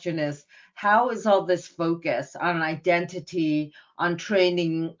question is how is all this focus on identity, on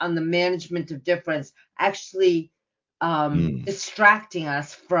training, on the management of difference actually Mm. distracting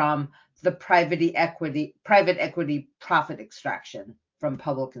us from the private equity profit extraction from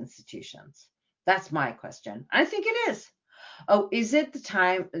public institutions? That's my question. I think it is. Oh, is it the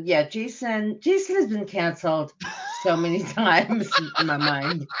time? Yeah, Jason has been canceled so many times in my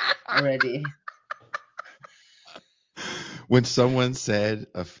mind already. When someone said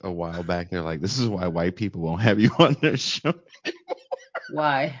a while back, they're like, "This is why white people won't have you on their show,"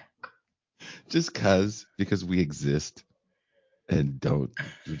 Why? just because we exist and don't.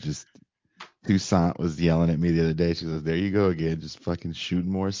 We just Toussaint was yelling at me the other day. She goes, "There you go again, just fucking shooting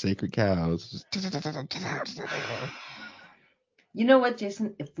more sacred cows." You know what,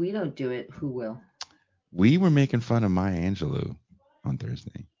 Jason? If we don't do it, who will? We were making fun of Maya Angelou on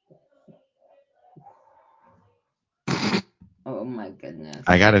Thursday. Oh my goodness.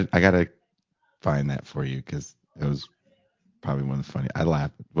 I gotta find that for you because it was probably one of the funny. I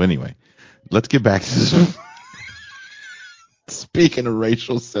laughed. Well, anyway, let's get back to this. Speaking of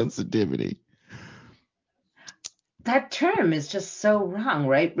racial sensitivity, That term is just so wrong,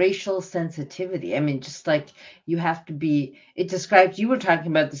 right? Racial sensitivity. I mean, just like it describes, you were talking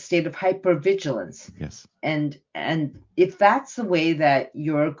about the state of hypervigilance. yes. And if that's the way that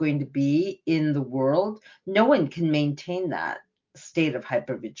you're going to be in the world, no one can maintain that state of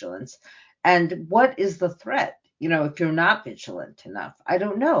hypervigilance. And what is the threat? You know, if you're not vigilant enough, I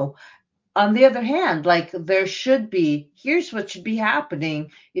don't know. On the other hand, like here's what should be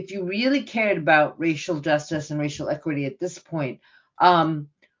happening if you really cared about racial justice and racial equity at this point. Um,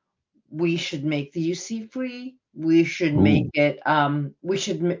 we should make the UC free. We should make Ooh. it,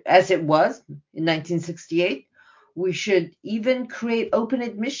 as it was in 1968. We should even create open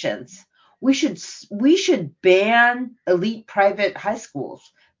admissions. We should ban elite private high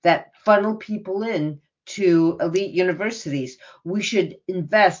schools that funnel people in to elite universities. We should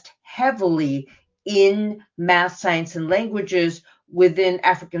invest heavily in math, science, and languages. within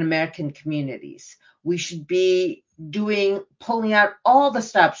African American communities. We should be pulling out all the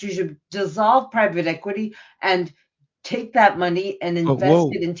stops. You should dissolve private equity and take that money and But invest whoa,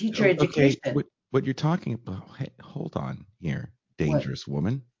 it in teacher okay, education. what you're talking about? Hey, hold on here, What? dangerous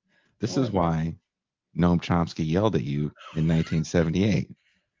woman. This is What? why Noam Chomsky yelled at you in 1978.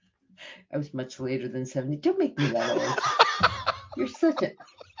 I was much later than 70. Don't make me that old. You're such a.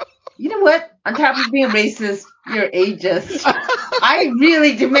 You know what? On top of being racist, you're ageist. I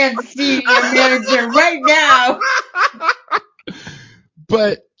really demand to see your manager right now.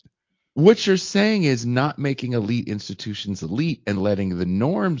 But what you're saying is not making elite institutions elite and letting the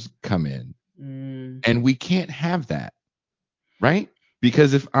norms come in. And we can't have that, right?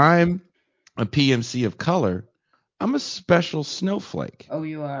 Because if I'm a PMC of color, I'm a special snowflake. Oh,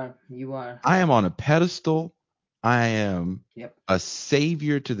 you are. You are. I am on a pedestal. I am Yep. a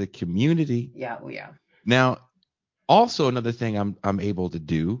savior to the community. Yeah. Oh, yeah. Now, also another thing I'm able to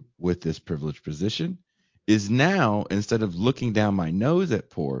do with this privileged position is now, instead of looking down my nose at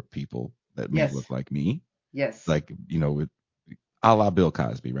poor people that may Yes. look like me, Yes. like, with a la Bill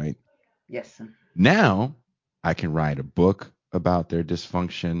Cosby, right? Yes. Now I can write a book about their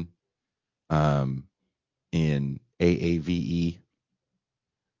dysfunction in AAVE.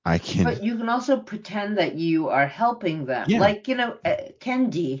 I can, But you can also pretend that you are helping them. yeah. Like,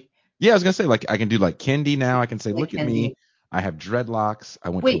 Kendi. Yeah, I was gonna say, like, I can do like Kendi now. I can say, Like look at Kendi. me. I have dreadlocks. I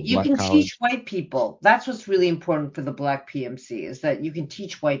went to a Wait, you black can teach college. white people. That's what's really important for the Black PMC is that you can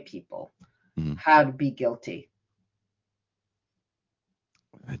teach white people Mhm. how to be guilty.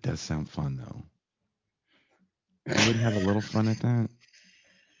 That does sound fun, though. You wouldn't have a little fun at that?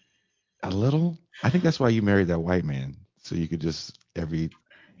 A little? I think that's why you married that white man, so you could just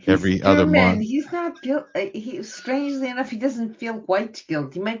He's every other German. month. He's not guilt. He strangely enough, he doesn't feel white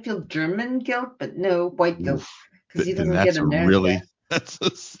guilt. He might feel German guilt, but no white guilt Oof. because he Then doesn't get that's a America. really that's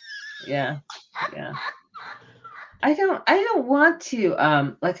a, Yeah, yeah. I don't want to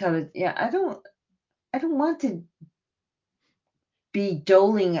like how to, yeah. I don't want to be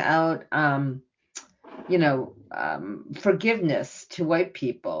doling out forgiveness to white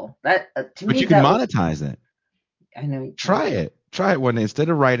people. That to but me you can that would. monetize it. I know you can. Try it. Try it one day. Instead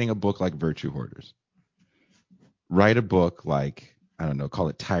of writing a book like Virtue Hoarders, write a book like, I don't know, call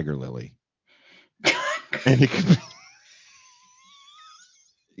it Tiger Lily, and it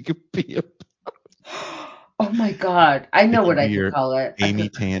could be a Oh my God. I it know could what be I could your call it. Amy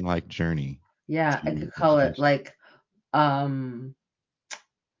Tan like journey Yeah, I to could call it education. like um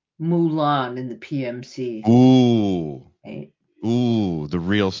Mulan in the PMC. Ooh. Right? Ooh, the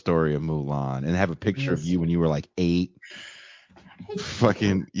real story of Mulan, and have a picture Real of you when story. you were like 8,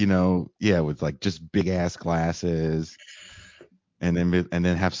 fucking, yeah, with like just big ass glasses, and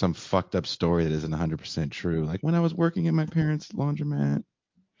then have some fucked up story that isn't 100% true. Like, when I was working at my parents' laundromat,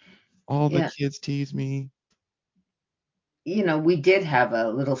 all the Yeah. kids teased me. We did have a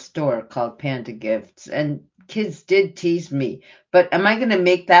little store called Panda Gifts, and kids did tease me. But am I going to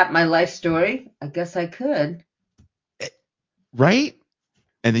make that my life story? I guess I could. Right?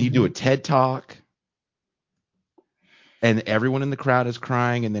 And then you do a Hmm. TED talk, and everyone in the crowd is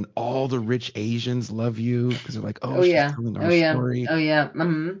crying, and then all the rich Asians love you because they're like, oh, Oh she's yeah. telling Oh our yeah. story. Oh yeah.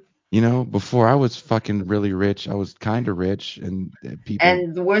 Hmm. Before I was fucking really rich, I was kind of rich, and people,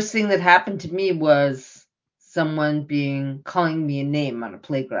 And the worst thing that happened to me was someone calling me a name on a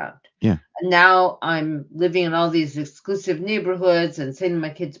playground. yeah. And now I'm living in all these exclusive neighborhoods and sending my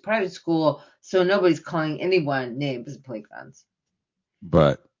kids to private school, so nobody's calling anyone names at playgrounds.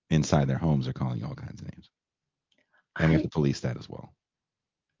 But inside their homes, they're calling you all kinds of names, and we have to police that as well.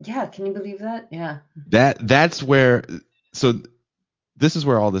 Yeah, can you believe that? Yeah. That's where. So this is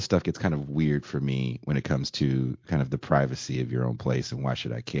where all this stuff gets kind of weird for me when it comes to kind of the privacy of your own place, and why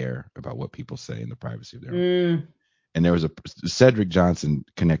should I care about what people say in the privacy of their own. Mm, And there was Cedric Johnson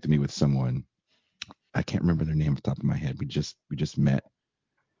connected me with someone. I can't remember their name off the top of my head. We just met,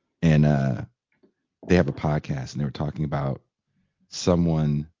 and they have a podcast, and they were talking about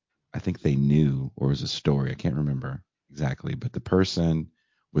someone I think they knew, or it was a story. I can't remember exactly, but the person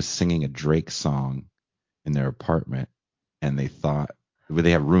was singing a Drake song in their apartment, and they thought, well,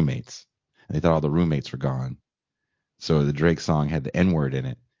 they have roommates, and they thought all the roommates were gone. So the Drake song had the N word in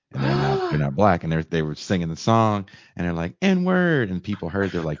it, and they're not black, and they were singing the song, and they're like N word, and people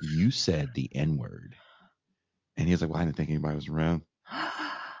heard, they're like, you said the N word, and he was like, well, I didn't think anybody was around,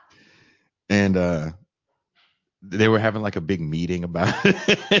 and they were having like a big meeting about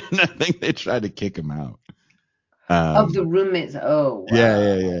it, and I think they tried to kick him out. of the Um, roommates. Oh, yeah, wow.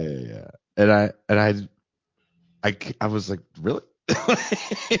 yeah, yeah, yeah, yeah. And I was like, really?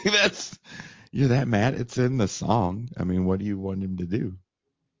 That's You're that mad? It's in the song. I mean, what do you want him to do?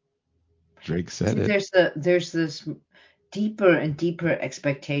 Drake said See, it. there's this deeper and deeper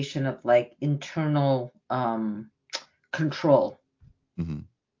expectation of like internal control Hmm.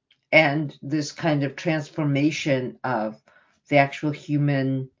 and this kind of transformation of the actual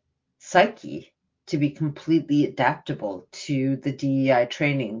human psyche to be completely adaptable to the DEI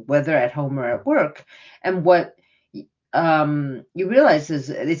training, whether at home or at work. And what you realize is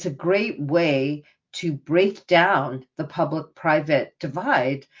it's a great way to break down the public private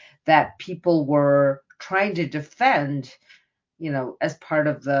divide that people were trying to defend, as part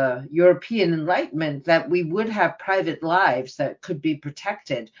of the European Enlightenment, that we would have private lives that could be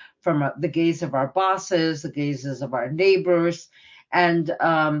protected from the gaze of our bosses, the gazes of our neighbors. And,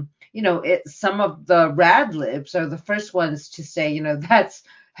 some of the rad libs are the first ones to say, that's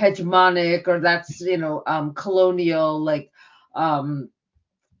hegemonic or that's, colonial, like, um,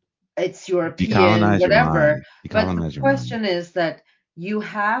 it's European, Decolonize your whatever. mind. But the Decolonize your mind. question is that you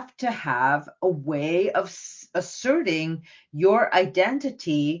have to have a way of asserting your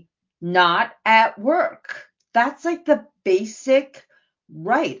identity not at work. That's like the basic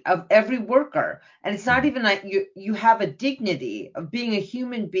right of every worker. And it's not Mhm. even like you have a dignity of being a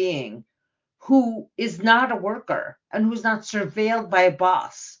human being who is not a worker and who's not surveilled by a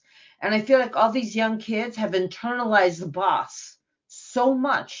boss. And I feel like all these young kids have internalized the boss so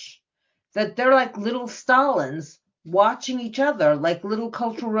much that they're like little Stalins watching each other, like little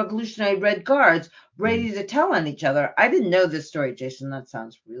Cultural Revolutionary Red Guards Mhm. ready to tell on each other. I didn't know this story, Jason. That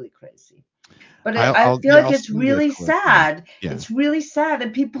sounds really crazy. But I'll, I I'll feel yeah, like I'll it's send you a really clip here. sad. Yeah. It's really sad,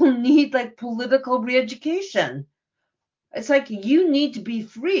 and people need like political re-education. It's like you need to be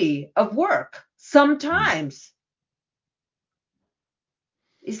free of work Mhm. sometimes.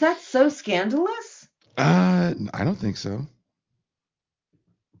 Is that so scandalous? I don't think so.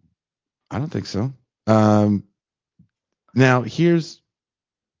 I don't think so. Um, Now here's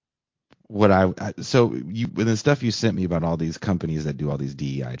what so you with the stuff you sent me about all these companies that do all these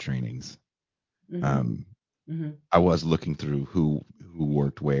DEI trainings. Mm-hmm. Um, Mm-hmm. I was looking through who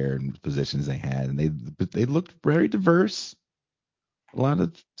worked where and positions they had, and they looked very diverse. A lot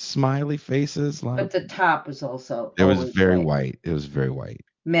of smiley faces. A lot of But the top was also it was always very white. white. It was very white.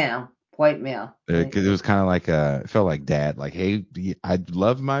 Male, white male, right? 'Cause it was kind of like it felt like dad. Like, hey, I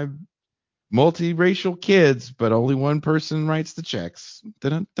love my multiracial kids, but only one person writes the checks.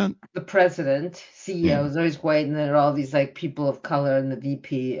 Dun, dun. The president, Yeah. CEO is always white, and then there are all these like people of color in the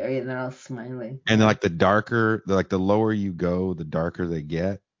VP area, and they're all smiling. And Yeah. like the lower you go, the darker they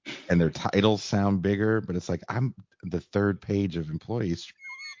get, and their titles sound bigger. But it's like I'm the third page of employees,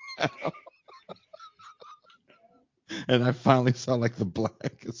 and I finally saw like the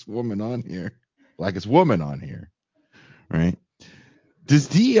blackest woman on here, right? Does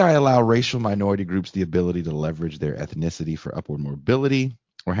DEI allow racial minority groups the ability to leverage their ethnicity for upward mobility,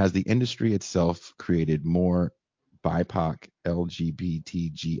 or has the industry itself created more BIPOC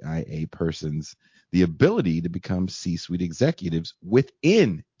LGBTGIA persons the ability to become C-suite executives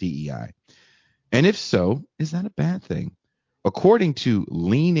within DEI? And if so, is that a bad thing? According to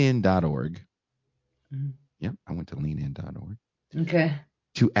leanin.org, Mhm. yep, I went to leanin.org. Okay.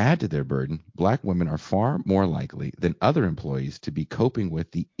 To add to their burden, Black women are far more likely than other employees to be coping with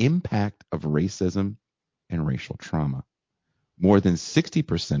the impact of racism and racial trauma. More than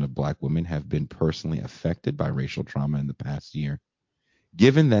 60% of Black women have been personally affected by racial trauma in the past year.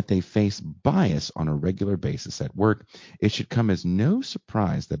 Given that they face bias on a regular basis at work, it should come as no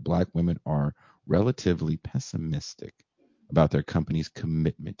surprise that Black women are relatively pessimistic about their company's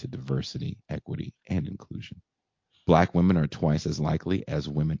commitment to diversity, equity, and inclusion. Black women are twice as likely as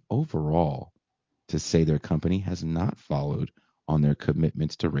women overall to say their company has not followed on their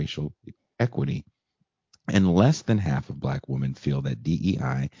commitments to racial equity. And less than half of Black women feel that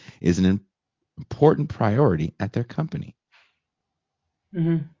DEI is an important priority at their company.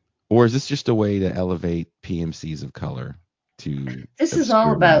 Hmm. Or is this just a way to elevate PMCs of color to This is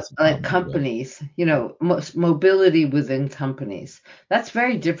all obscure about massive like problems of wealth? companies, mobility within companies. That's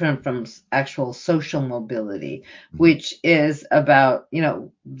very different from actual social mobility, Mhm. which is about,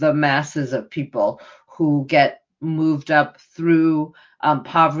 the masses of people who get moved up through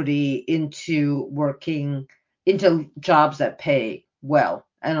poverty into working, into jobs that pay well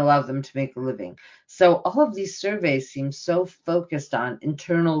and allow them to make a living. So all of these surveys seem so focused on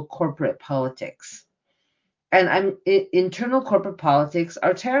internal corporate politics, and internal corporate politics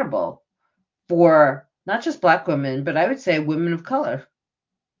are terrible for not just Black women, but I would say women of color.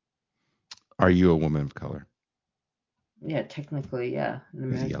 Are you a woman of color? Yeah, technically, yeah,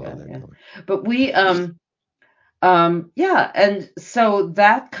 in There's yellow America, there, yeah. color. But we, Yeah, and so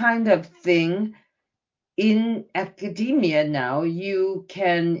that kind of thing in academia now, you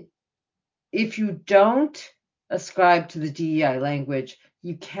can, if you don't ascribe to the DEI language,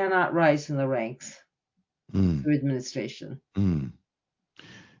 you cannot rise in the ranks through administration.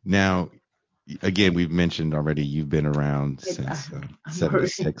 Now, again, we've mentioned already you've been around since I'm worried.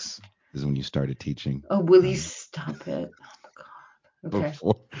 76 is when you started teaching. Oh, will you stop it? Oh my God. Okay.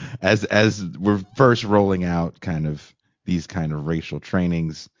 Before, as we're first rolling out kind of these kind of racial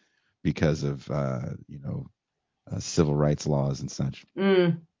trainings because of civil rights laws and such,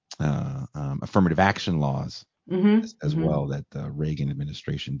 affirmative action laws as well that the Reagan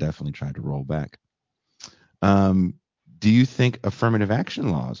administration definitely tried to roll back. Do you think affirmative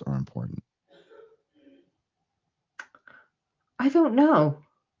action laws are important? I don't know.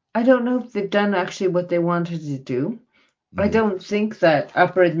 I don't know if they've done actually what they wanted to do. I don't think that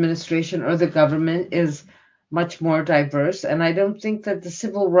upper administration or the government is much more diverse, and I don't think that the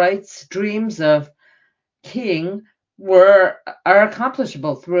civil rights dreams of King are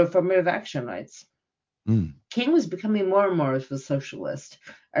accomplishable through affirmative action rights. King was becoming more and more of a socialist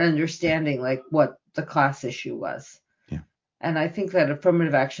and understanding like what the class issue was. Yeah. And I think that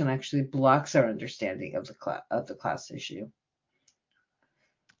affirmative action actually blocks our understanding of the class issue.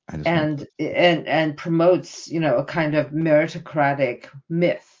 And promotes, a kind of meritocratic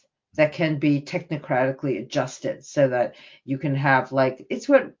myth that can be technocratically adjusted so that you can have like, it's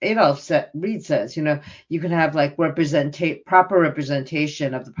what Adolf Reed says, you can have like proper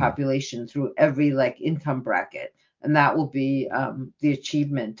representation of the population through every like income bracket, and that will be the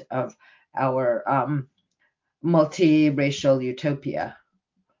achievement of our multiracial utopia.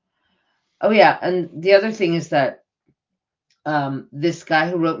 Oh yeah, and the other thing is that this guy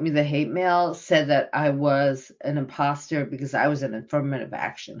who wrote me the hate mail said that I was an imposter because I was an affirmative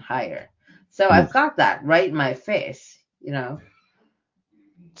action hire. So I've got that right in my face,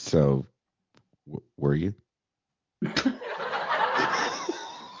 So, were you?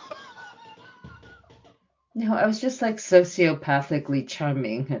 No, I was just like sociopathically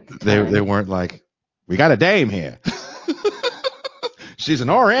charming at the They time. weren't like, we got a dame here. She's an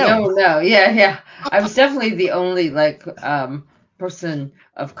Oriental. No, yeah. I was definitely the only like person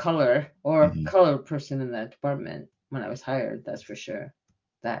of color or colored person in that department when I was hired. That's for sure.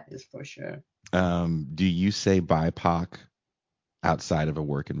 That is for sure. Do you say BIPOC outside of a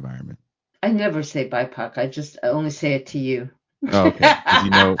work environment? I never say BIPOC. I only say it to you. Oh, okay.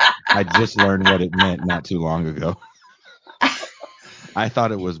 Because I just learned what it meant not too long ago. I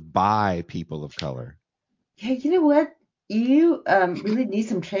thought it was by people of color. Yeah, you know what? You really need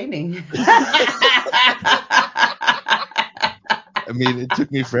some training. I mean, it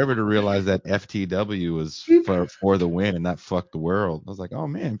took me forever to realize that FTW was for the win and not fuck the world. I was like, oh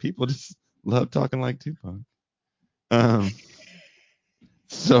man, people just love talking like Tupac.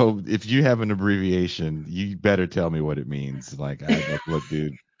 So if you have an abbreviation, you better tell me what it means. Like, look,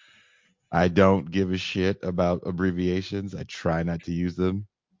 dude, I don't give a shit about abbreviations. I try not to use them.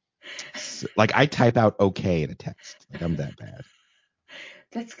 So, like, I type out okay in a text. Like, I'm that bad.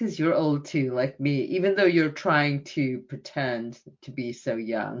 That's because you're old too, like me. Even though you're trying to pretend to be so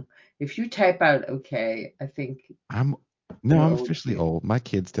young, if you type out okay, I think I'm you're old officially too. old. My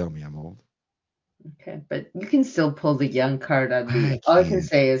kids tell me I'm old. Okay, but you can still pull the young card on me. I All I can can't.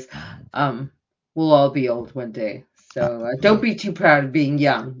 say is, we'll all be old one day. So don't Look, be too proud of being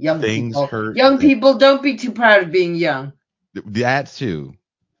young. things hurt. Young people, don't be too proud of being young. That too.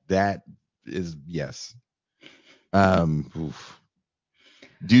 That is yes. Oof.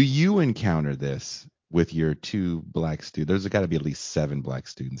 Do you encounter this with your two black students? There's got to be at least 7 black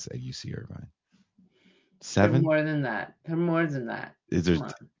students at UC Irvine. They're 7? more than that. They're more than that. Is there?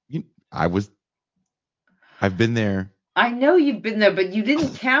 Come on. I've been there. I know you've been there, but you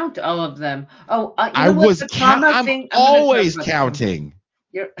didn't count all of them. Oh, you I know what? was The trauma I'm thing. I'm going to talk always about trauma. counting.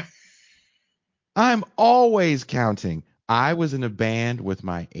 You're. I'm always counting. I was in a band with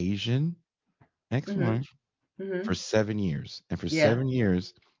my Asian ex-wife for 7 years. And for Yeah. 7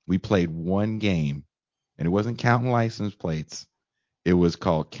 years, we played one game. And it wasn't counting license plates. It was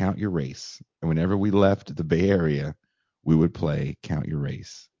called Count Your Race. And whenever we left the Bay Area, we would play Count Your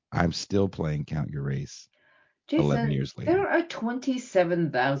Race. I'm still playing Count Your Race 11 Jason, years later. there are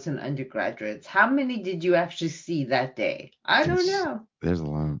 27,000 undergraduates. How many did you actually see that day? I don't know. There's a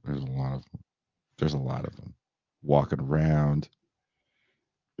lot of them. There's a lot of them walking around.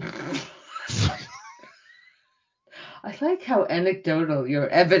 I like how anecdotal your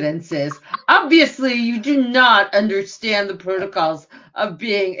evidence is. Obviously, you do not understand the protocols of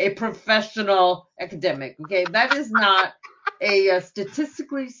being a professional academic. Okay, that is not a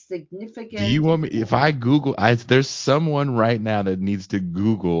statistically Do you significant. want me, if I Google, there's someone right now that needs to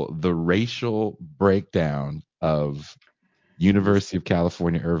Google the racial breakdown of University of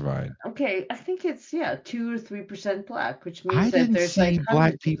California, Irvine. Okay, I think it's 2 or 3% black, which means I that didn't there's like see black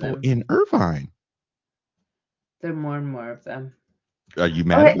hundreds of people them. in Irvine. There are more and more of them. Are you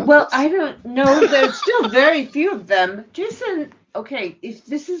mad Okay, about well, I this? don't know. There's still very few of them. Jason, okay, if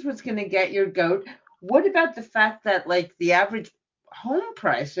this is what's going to get your goat, what about the fact that like the average home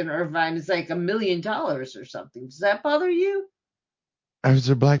price in Irvine is like $1 million or something? Does that bother you? Is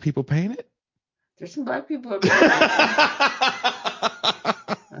there black people paying it? There's some black people who are paying it.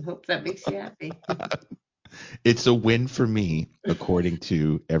 I hope that makes you happy. It's a win for me, according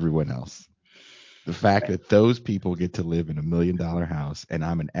to everyone else. The fact Right. that those people get to live in $1 million house and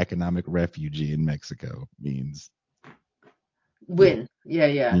I'm an economic refugee in Mexico means Win.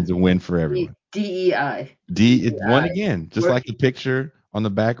 Yeah. a win for everyone. DEI. It won DEI. again, just We're like the picture on the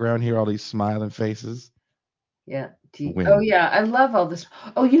background here, all these smiling faces. Yeah. A Oh win. yeah, I love all this.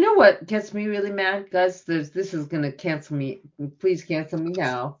 Oh, you know what gets me really mad, guys? This is gonna cancel me. Please cancel me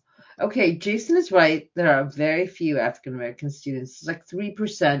now. Okay, Jason is right. There are very few African American students. It's like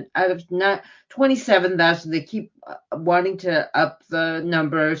 3% out of not 27,000. They keep wanting to up the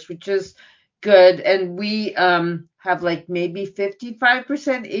numbers, which is good. And we have like maybe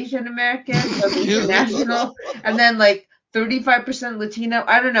 55% Asian American from international, and then like 35% Latino.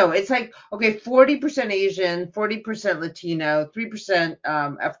 I don't know. It's like, okay, 40% Asian, 40% Latino, 3%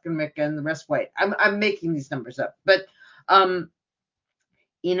 African American, the rest white. I'm making these numbers up. But um,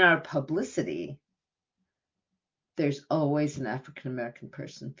 in our publicity, there's always an African American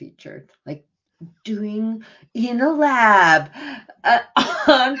person featured, like doing in a lab uh,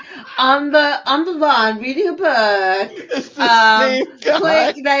 on on the lawn reading a book, It's the same guy.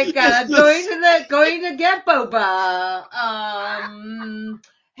 playing like It's going to get boba,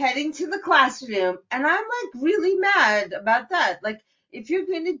 heading to the classroom. And I'm like really mad about that. Like, if you're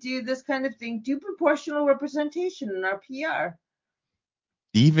going to do this kind of thing, do proportional representation in our PR.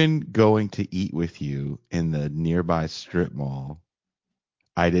 even going to eat with you in the nearby strip mall,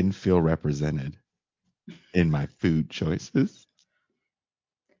 I didn't feel represented in my food choices.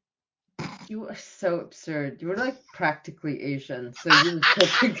 You are so absurd. You're like practically Asian, so you're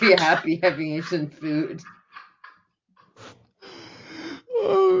perfectly happy having Asian food.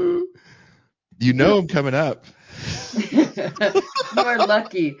 Oh, you know I'm coming up. You are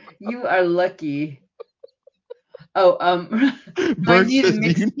lucky. You are lucky. Oh, I Bert need a says, "Do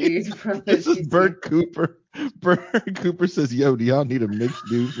you mixed need?" dude from This this is UC. Bert Cooper. Bert Cooper says, "Yo, do y'all need a mixed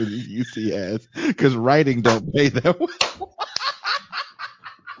dude for these UC ads? Because writing don't pay that well."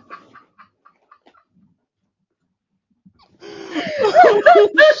 Oh,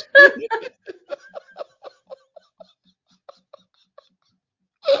 shit.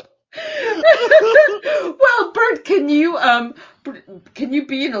 Well, Bert, can you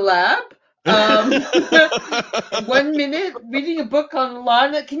be in a lab? Um, 1 minute reading a book on the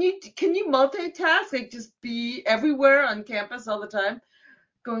lawn. Can you multitask? Like just be everywhere on campus all the time?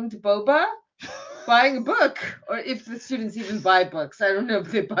 Going to boba, buying a book, or if the students even buy books. I don't know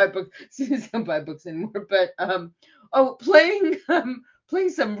if they buy books. Students don't buy books anymore. But playing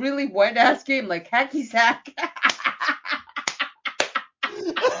some really white ass game like hacky sack.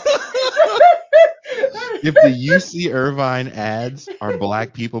 If the UC Irvine ads are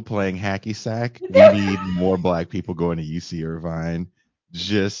black people playing hacky sack, we need more black people going to UC Irvine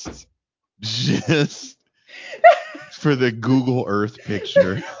just for the Google Earth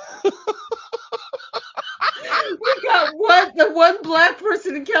picture. We got the one black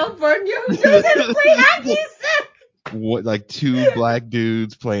person in California who knows how to play hacky sack. What, like two black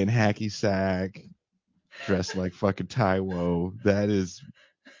dudes playing hacky sack, dressed like fucking Taiwo.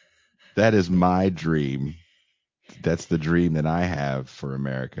 That is my dream. That's the dream that I have for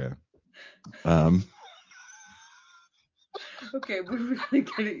America. Um, Okay, we're really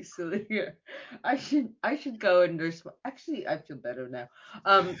getting silly here. I should go and nurse. Actually, I feel better now.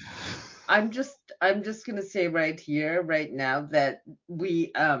 Um, I'm just gonna say right here, right now, that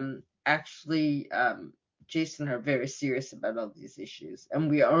we actually Jason are very serious about all these issues, and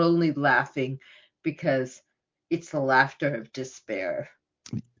we are only laughing because it's the laughter of despair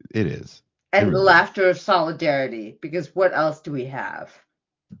it is. It and the really is. laughter of solidarity. Because what else do we have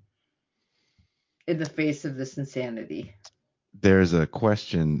in the face of this insanity? There's a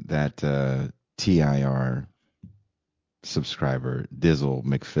question that TIR subscriber Dizzle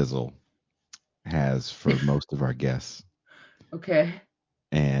McFizzle has for most of our guests, Okay,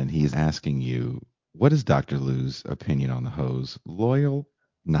 and he's asking you, what is Dr. Lou's opinion on the hose? Loyal,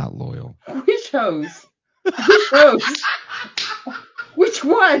 not loyal? which hose? Which hose?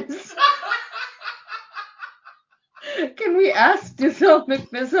 Which ones? Can we ask Dizzle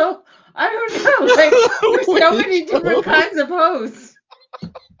McBizzle? I don't know. Like, there's so many different kinds of hosts.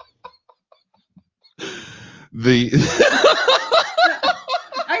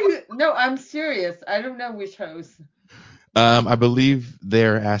 No, I'm serious. I don't know which host. I believe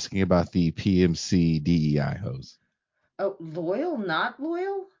they're asking about the PMC DEI host. Oh, loyal, not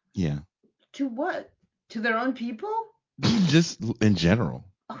loyal? Yeah. To what? To their own people? Just in general.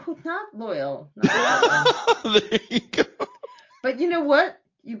 Oh, not loyal. Not loyal. There you go. But you know what?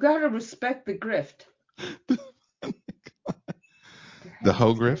 You gotta respect the grift. The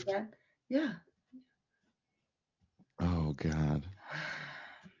hoe grift? Yeah. Oh, God.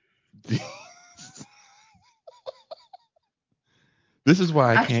 This is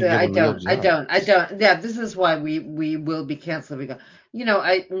why I can't Actually, get I a real don't. job. Yeah, this is why we will be canceling.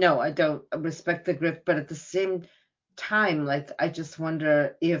 I don't respect the grift, but at the same time, like, I just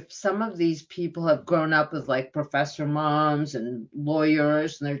wonder if some of these people have grown up with like professor moms and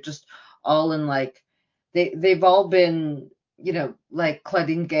lawyers, and they're just all in like they've all been, like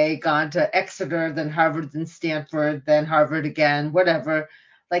Claudine Gay, gone to Exeter, then Harvard, then Stanford, then Harvard again, whatever.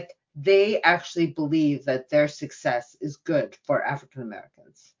 Like, they actually believe that their success is good for African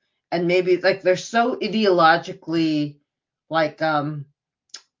Americans. And maybe like they're so ideologically like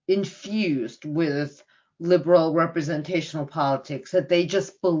infused with liberal representational politics that they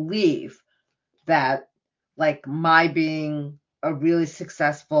just believe that, like, my being a really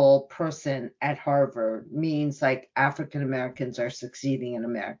successful person at Harvard means like African Americans are succeeding in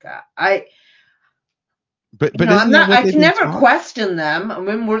America. But isn't I'm that not. what I they've can been never taught? question them. I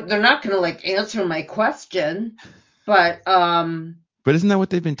mean, they're not going to like answer my question, but But isn't that what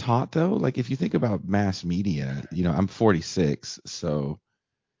they've been taught though? Like if you think about mass media, I'm 46, so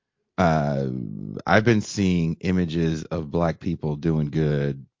uh, I've been seeing images of black people doing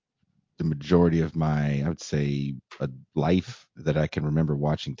good the majority of my, I would say, a life that I can remember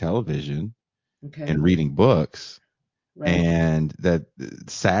watching television okay, and reading books. right. And that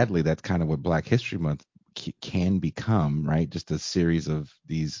sadly, that's kind of what Black History Month can become, right? Just a series of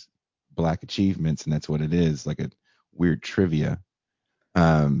these black achievements, and that's what it is, like a weird trivia.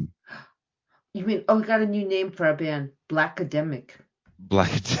 Um, You mean, oh, we got a new name for our band, Black Academic. black,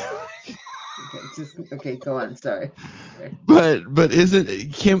 Okay, go on. Sorry. but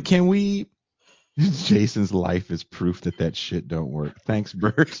isn't can we? Jason's life is proof that shit don't work. Thanks,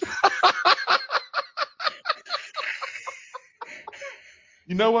 Bert.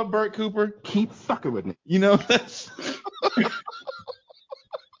 You know what, Bert Cooper? Keep fucking with me. That's.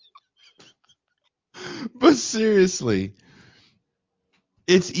 But seriously,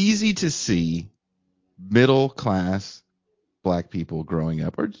 it's easy to see middle class black people growing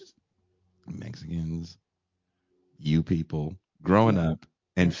up, or just Mexicans, you people growing Yeah, up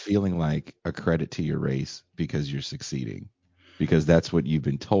yeah. and feeling like a credit to your race because you're succeeding, because that's what you've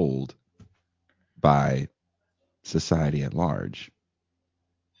been told by society at large.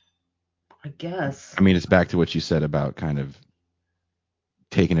 I guess. I mean, it's back to what you said about kind of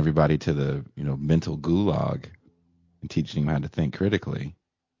taking everybody to the mental gulag and teaching them how to think critically.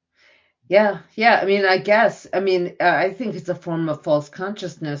 Yeah. I mean, I guess. I mean, I think it's a form of false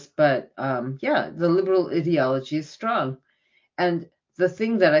consciousness, but yeah, the liberal ideology is strong. And the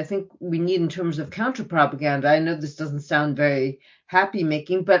thing that I think we need in terms of counter propaganda, I know this doesn't sound very happy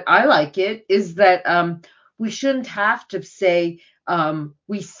making, but I like it, is that we shouldn't have to say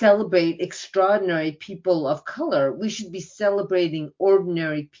we celebrate extraordinary people of color. We should be celebrating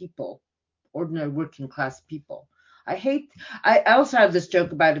ordinary people, ordinary working class people. I also have this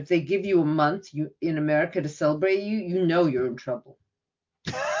joke about if they give you a month in America to celebrate you, you know you're in trouble.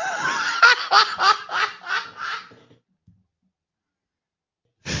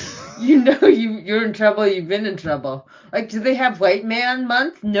 You know you're in trouble, you've been in trouble. Like, do they have white man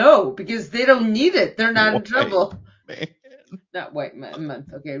month? No, because they don't need it. They're not in White trouble. man. Not white man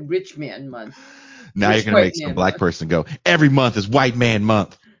month. Okay, rich man month. Now you're Rich gonna white make some man black month. person go, every month is white man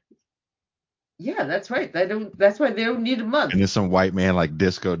month. Yeah, that's right. That's why they don't need a month. And then some white man like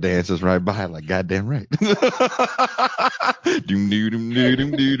disco dances right by, like goddamn right. Doom doo doom doo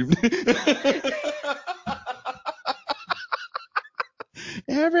doom doo doom.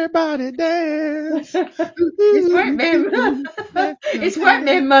 Everybody dance. It's white man month. Let your It's white hair.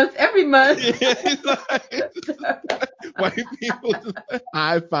 man month every month. Yeah, it's like, white people just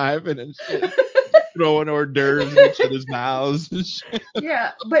high fiving and shit, throwing hors d'oeuvres in each other's mouths and shit.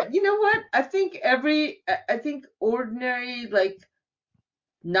 Yeah, but you know what? I think ordinary, like,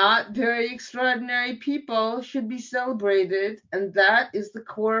 not very extraordinary people should be celebrated, and that is the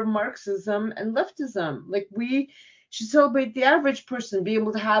core of Marxism and leftism. Like, we should celebrate the average person being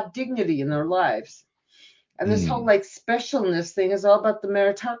able to have dignity in their lives. And this whole like specialness thing is all about the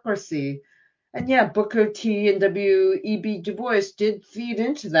meritocracy. And yeah, Booker T and W.E.B. Du Bois did feed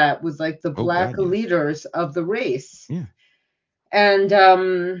into that with like the black leaders of the race. Yeah. And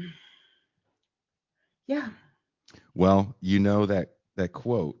yeah. Well, you know that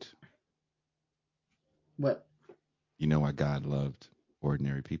quote. What? You know why God loved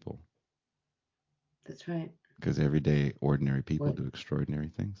ordinary people? That's right. Because every day ordinary people do extraordinary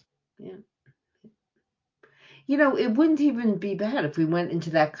things. Yeah. You know, it wouldn't even be bad if we went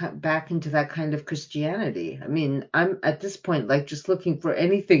into that back into that kind of Christianity. I mean, I'm at this point like just looking for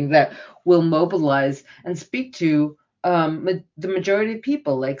anything that will mobilize and speak to the majority of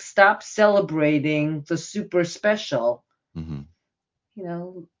people. Like, stop celebrating the super special. Mm-hmm. You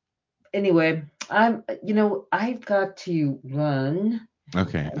know. Anyway, I've got to run.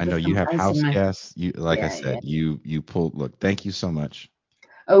 Okay, I know you have house guests. You, like I said, yeah. you pulled. Look, thank you so much.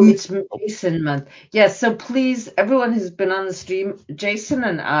 Oh, it's Jason month. Yes, so please, everyone who's been on the stream, Jason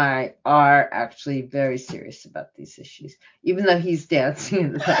and I are actually very serious about these issues, even though he's dancing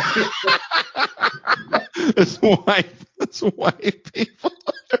in the background. That's white people.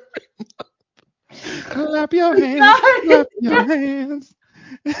 Clap your hands. Clap your hands.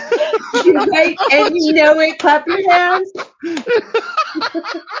 Right? And you know it. Clap your hands.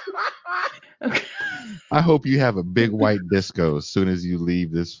 Okay. I hope you have a big white disco as soon as you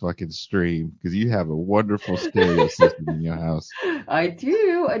leave this fucking stream, because you have a wonderful stereo system in your house. I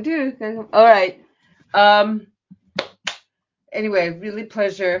do. All right. Anyway, really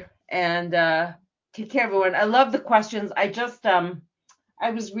pleasure, and take care, everyone. I love the questions. I just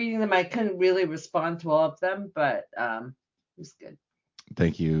I was reading them. I couldn't really respond to all of them, but it was good.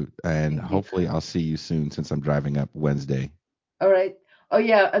 Thank you, and hopefully I'll see you soon since I'm driving up Wednesday. All right. Oh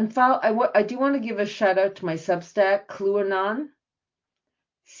yeah, and I do want to give a shout out to my Substack, CluAnon,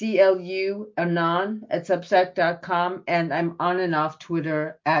 CLU Anon at Substack.com, and I'm on and off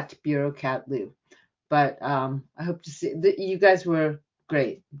Twitter at BureaucratLou. But I hope to see you guys were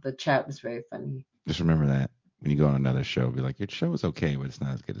great. The chat was very funny. Just remember that when you go on another show, be like, your show is okay, but it's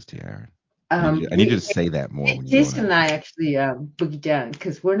not as good as TIR. I need you to say that more when you go on. Jason and I actually boogie down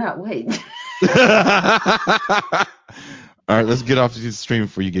because we're not white. All right, let's get off the stream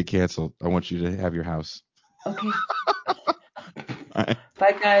before you get canceled. I want you to have your house. Okay. All right.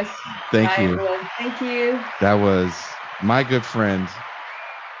 Bye, guys. Thank you. Everyone. Thank you. That was my good friend,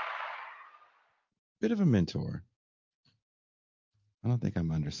 bit of a mentor. I don't think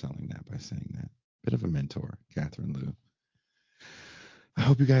I'm underselling that by saying that. Bit of a mentor, Catherine Liu. I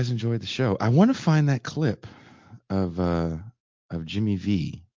hope you guys enjoyed the show. I want to find that clip of Jimmy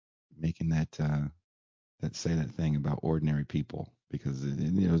V making that say that thing about ordinary people, because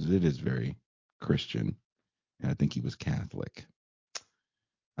it is very Christian, and I think he was Catholic.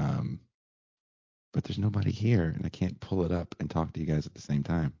 But there's nobody here, and I can't pull it up and talk to you guys at the same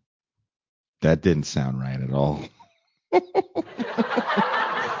time. That didn't sound right at all.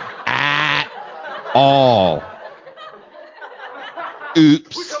 At all.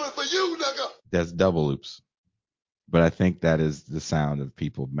 Oops. We coming for you, nigga. That's double oops. But I think that is the sound of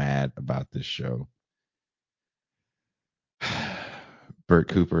people mad about this show. Bert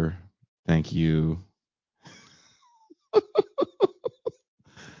Cooper, thank you.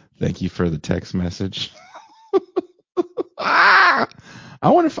 Thank you for the text message. I'm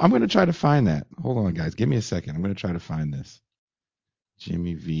going to try to find that. Hold on, guys. Give me a second. I'm going to try to find this.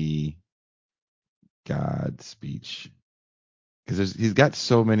 Jimmy V. God speech. Because he's got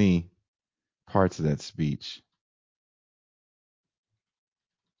so many parts of that speech.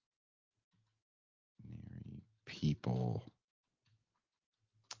 People.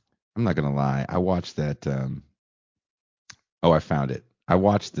 I'm not going to lie. I watched that. I found it. I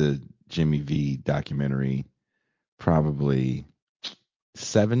watched the Jimmy V documentary probably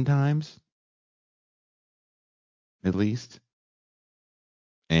 7 times at least,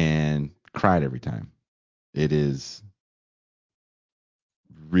 and cried every time. It is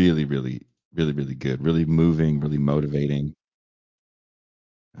really, really, really, really good. Really moving, really motivating.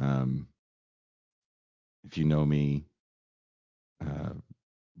 If you know me,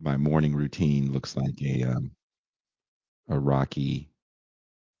 my morning routine looks like a Rocky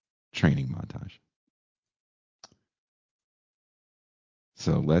training montage.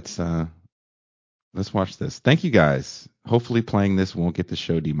 So let's watch this. Thank you guys. Hopefully playing this won't get the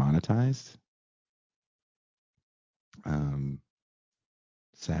show demonetized.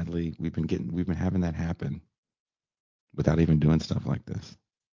 Sadly, we've been having that happen without even doing stuff like this.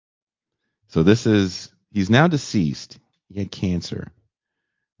 So he's now deceased. He had cancer.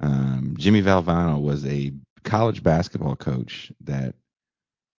 Jimmy Valvano was a college basketball coach that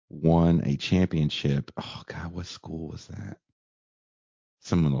won a championship. Oh God, what school was that?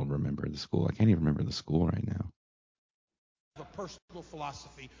 Someone will remember the school. I can't even remember the school right now. A personal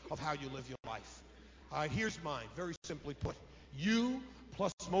philosophy of how you live your life. All right, here's mine, very simply put. You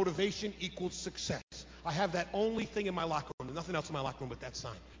plus motivation equals success. I have that only thing in my locker room. There's nothing else in my locker room but that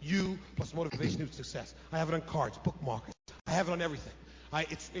sign. You plus motivation equals success. I have it on cards, bookmarkers. I have it on everything.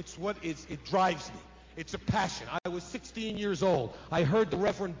 It drives me. It's a passion. I was 16 years old. I heard the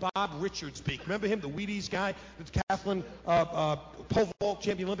Reverend Bob Richards speak. Remember him, the Wheaties guy, the decathlon pole vault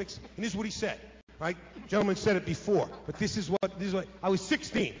champion Olympics? And this is what he said. Right? Gentleman said it before, but this is what I was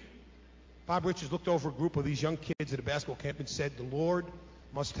 16. Bob Richards looked over a group of these young kids at a basketball camp and said, "The Lord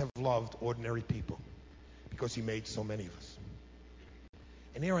must have loved ordinary people because he made so many of us."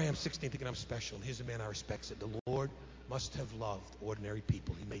 And here I am, 16, thinking I'm special. And here's a man I respect said, "The Lord must have loved ordinary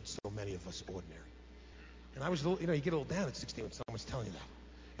people. He made so many of us ordinary." And I was a little, you get a little down at 16 when someone's telling you that.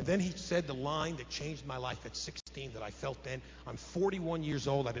 And then he said the line that changed my life at 16 that I felt then. I'm 41 years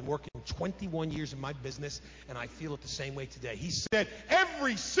old. I've been working 21 years in my business, and I feel it the same way today. He said,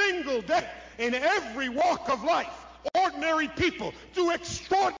 every single day, in every walk of life, ordinary people do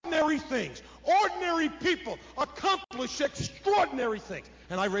extraordinary things. Ordinary people accomplish extraordinary things.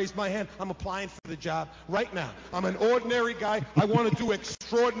 And I raised my hand. I'm applying for the job right now. I'm an ordinary guy. I want to do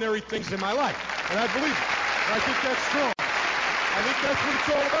extraordinary things in my life. And I believe it. And I think that's strong. I think that's what it's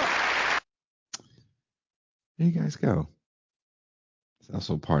all about. There you guys go. It's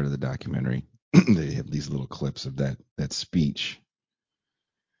also part of the documentary. They have these little clips of that speech.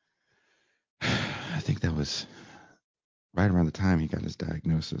 I think that was right around the time he got his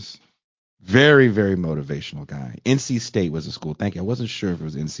diagnosis. Very, very motivational guy. NC State was a school. Thank you. I wasn't sure if it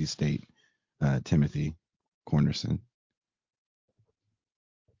was NC State, Timothy Cornerson.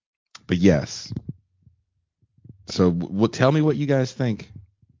 But yes. So tell me what you guys think.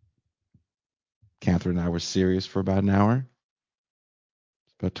 Catherine and I were serious for about an hour.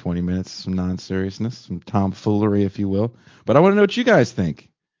 About 20 minutes, some non-seriousness, some tomfoolery, if you will. But I want to know what you guys think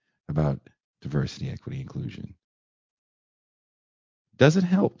about diversity, equity, inclusion. Does it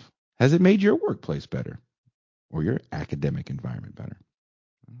help? Has it made your workplace better or your academic environment better?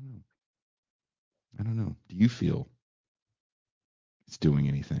 I don't know. Do you feel it's doing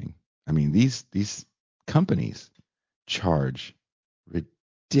anything? I mean, these companies charge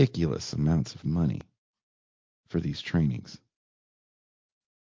ridiculous amounts of money for these trainings.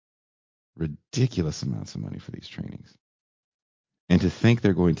 Ridiculous amounts of money for these trainings. And to think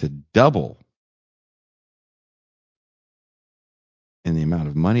they're going to double in the amount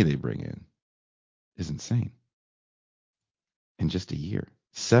of money they bring in is insane. In just a year,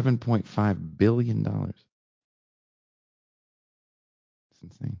 $7.5 billion. It's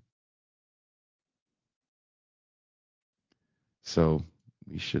insane. So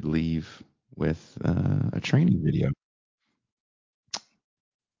we should leave with a training video.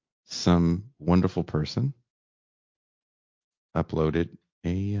 Some wonderful person uploaded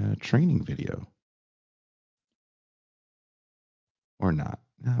a training video. Or not.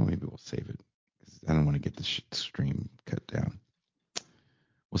 No, maybe we'll save it. I don't want to get the stream cut down.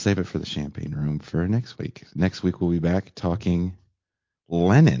 We'll save it for the champagne room for next week. Next week, we'll be back talking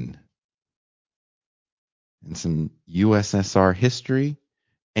Lenin and some USSR history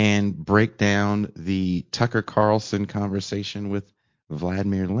and break down the Tucker Carlson conversation with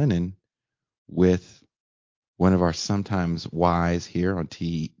Vladimir Lenin with one of our sometimes wise here on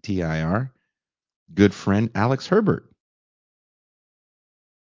TIR, good friend Alex Herbert.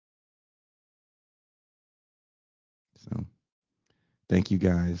 So thank you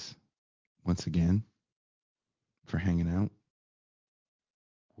guys once again for hanging out.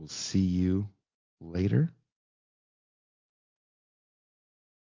 We'll see you later.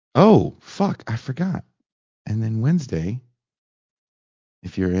 Oh, fuck, I forgot. And then Wednesday,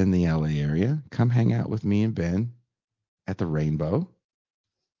 if you're in the LA area, come hang out with me and Ben at the Rainbow.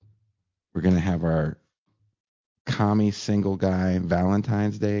 We're going to have our commie single guy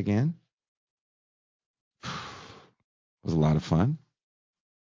Valentine's Day again. It was a lot of fun.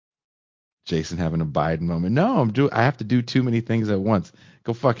 Jason having a Biden moment. No, I have to do too many things at once.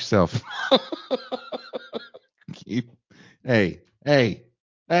 Go fuck yourself. Hey,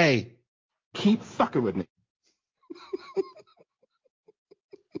 keep fucking with me.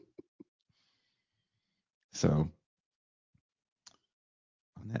 So, on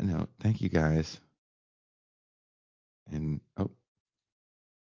that note, thank you guys. And it's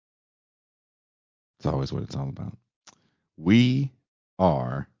always what it's all about. We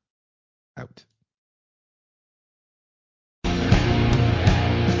are out.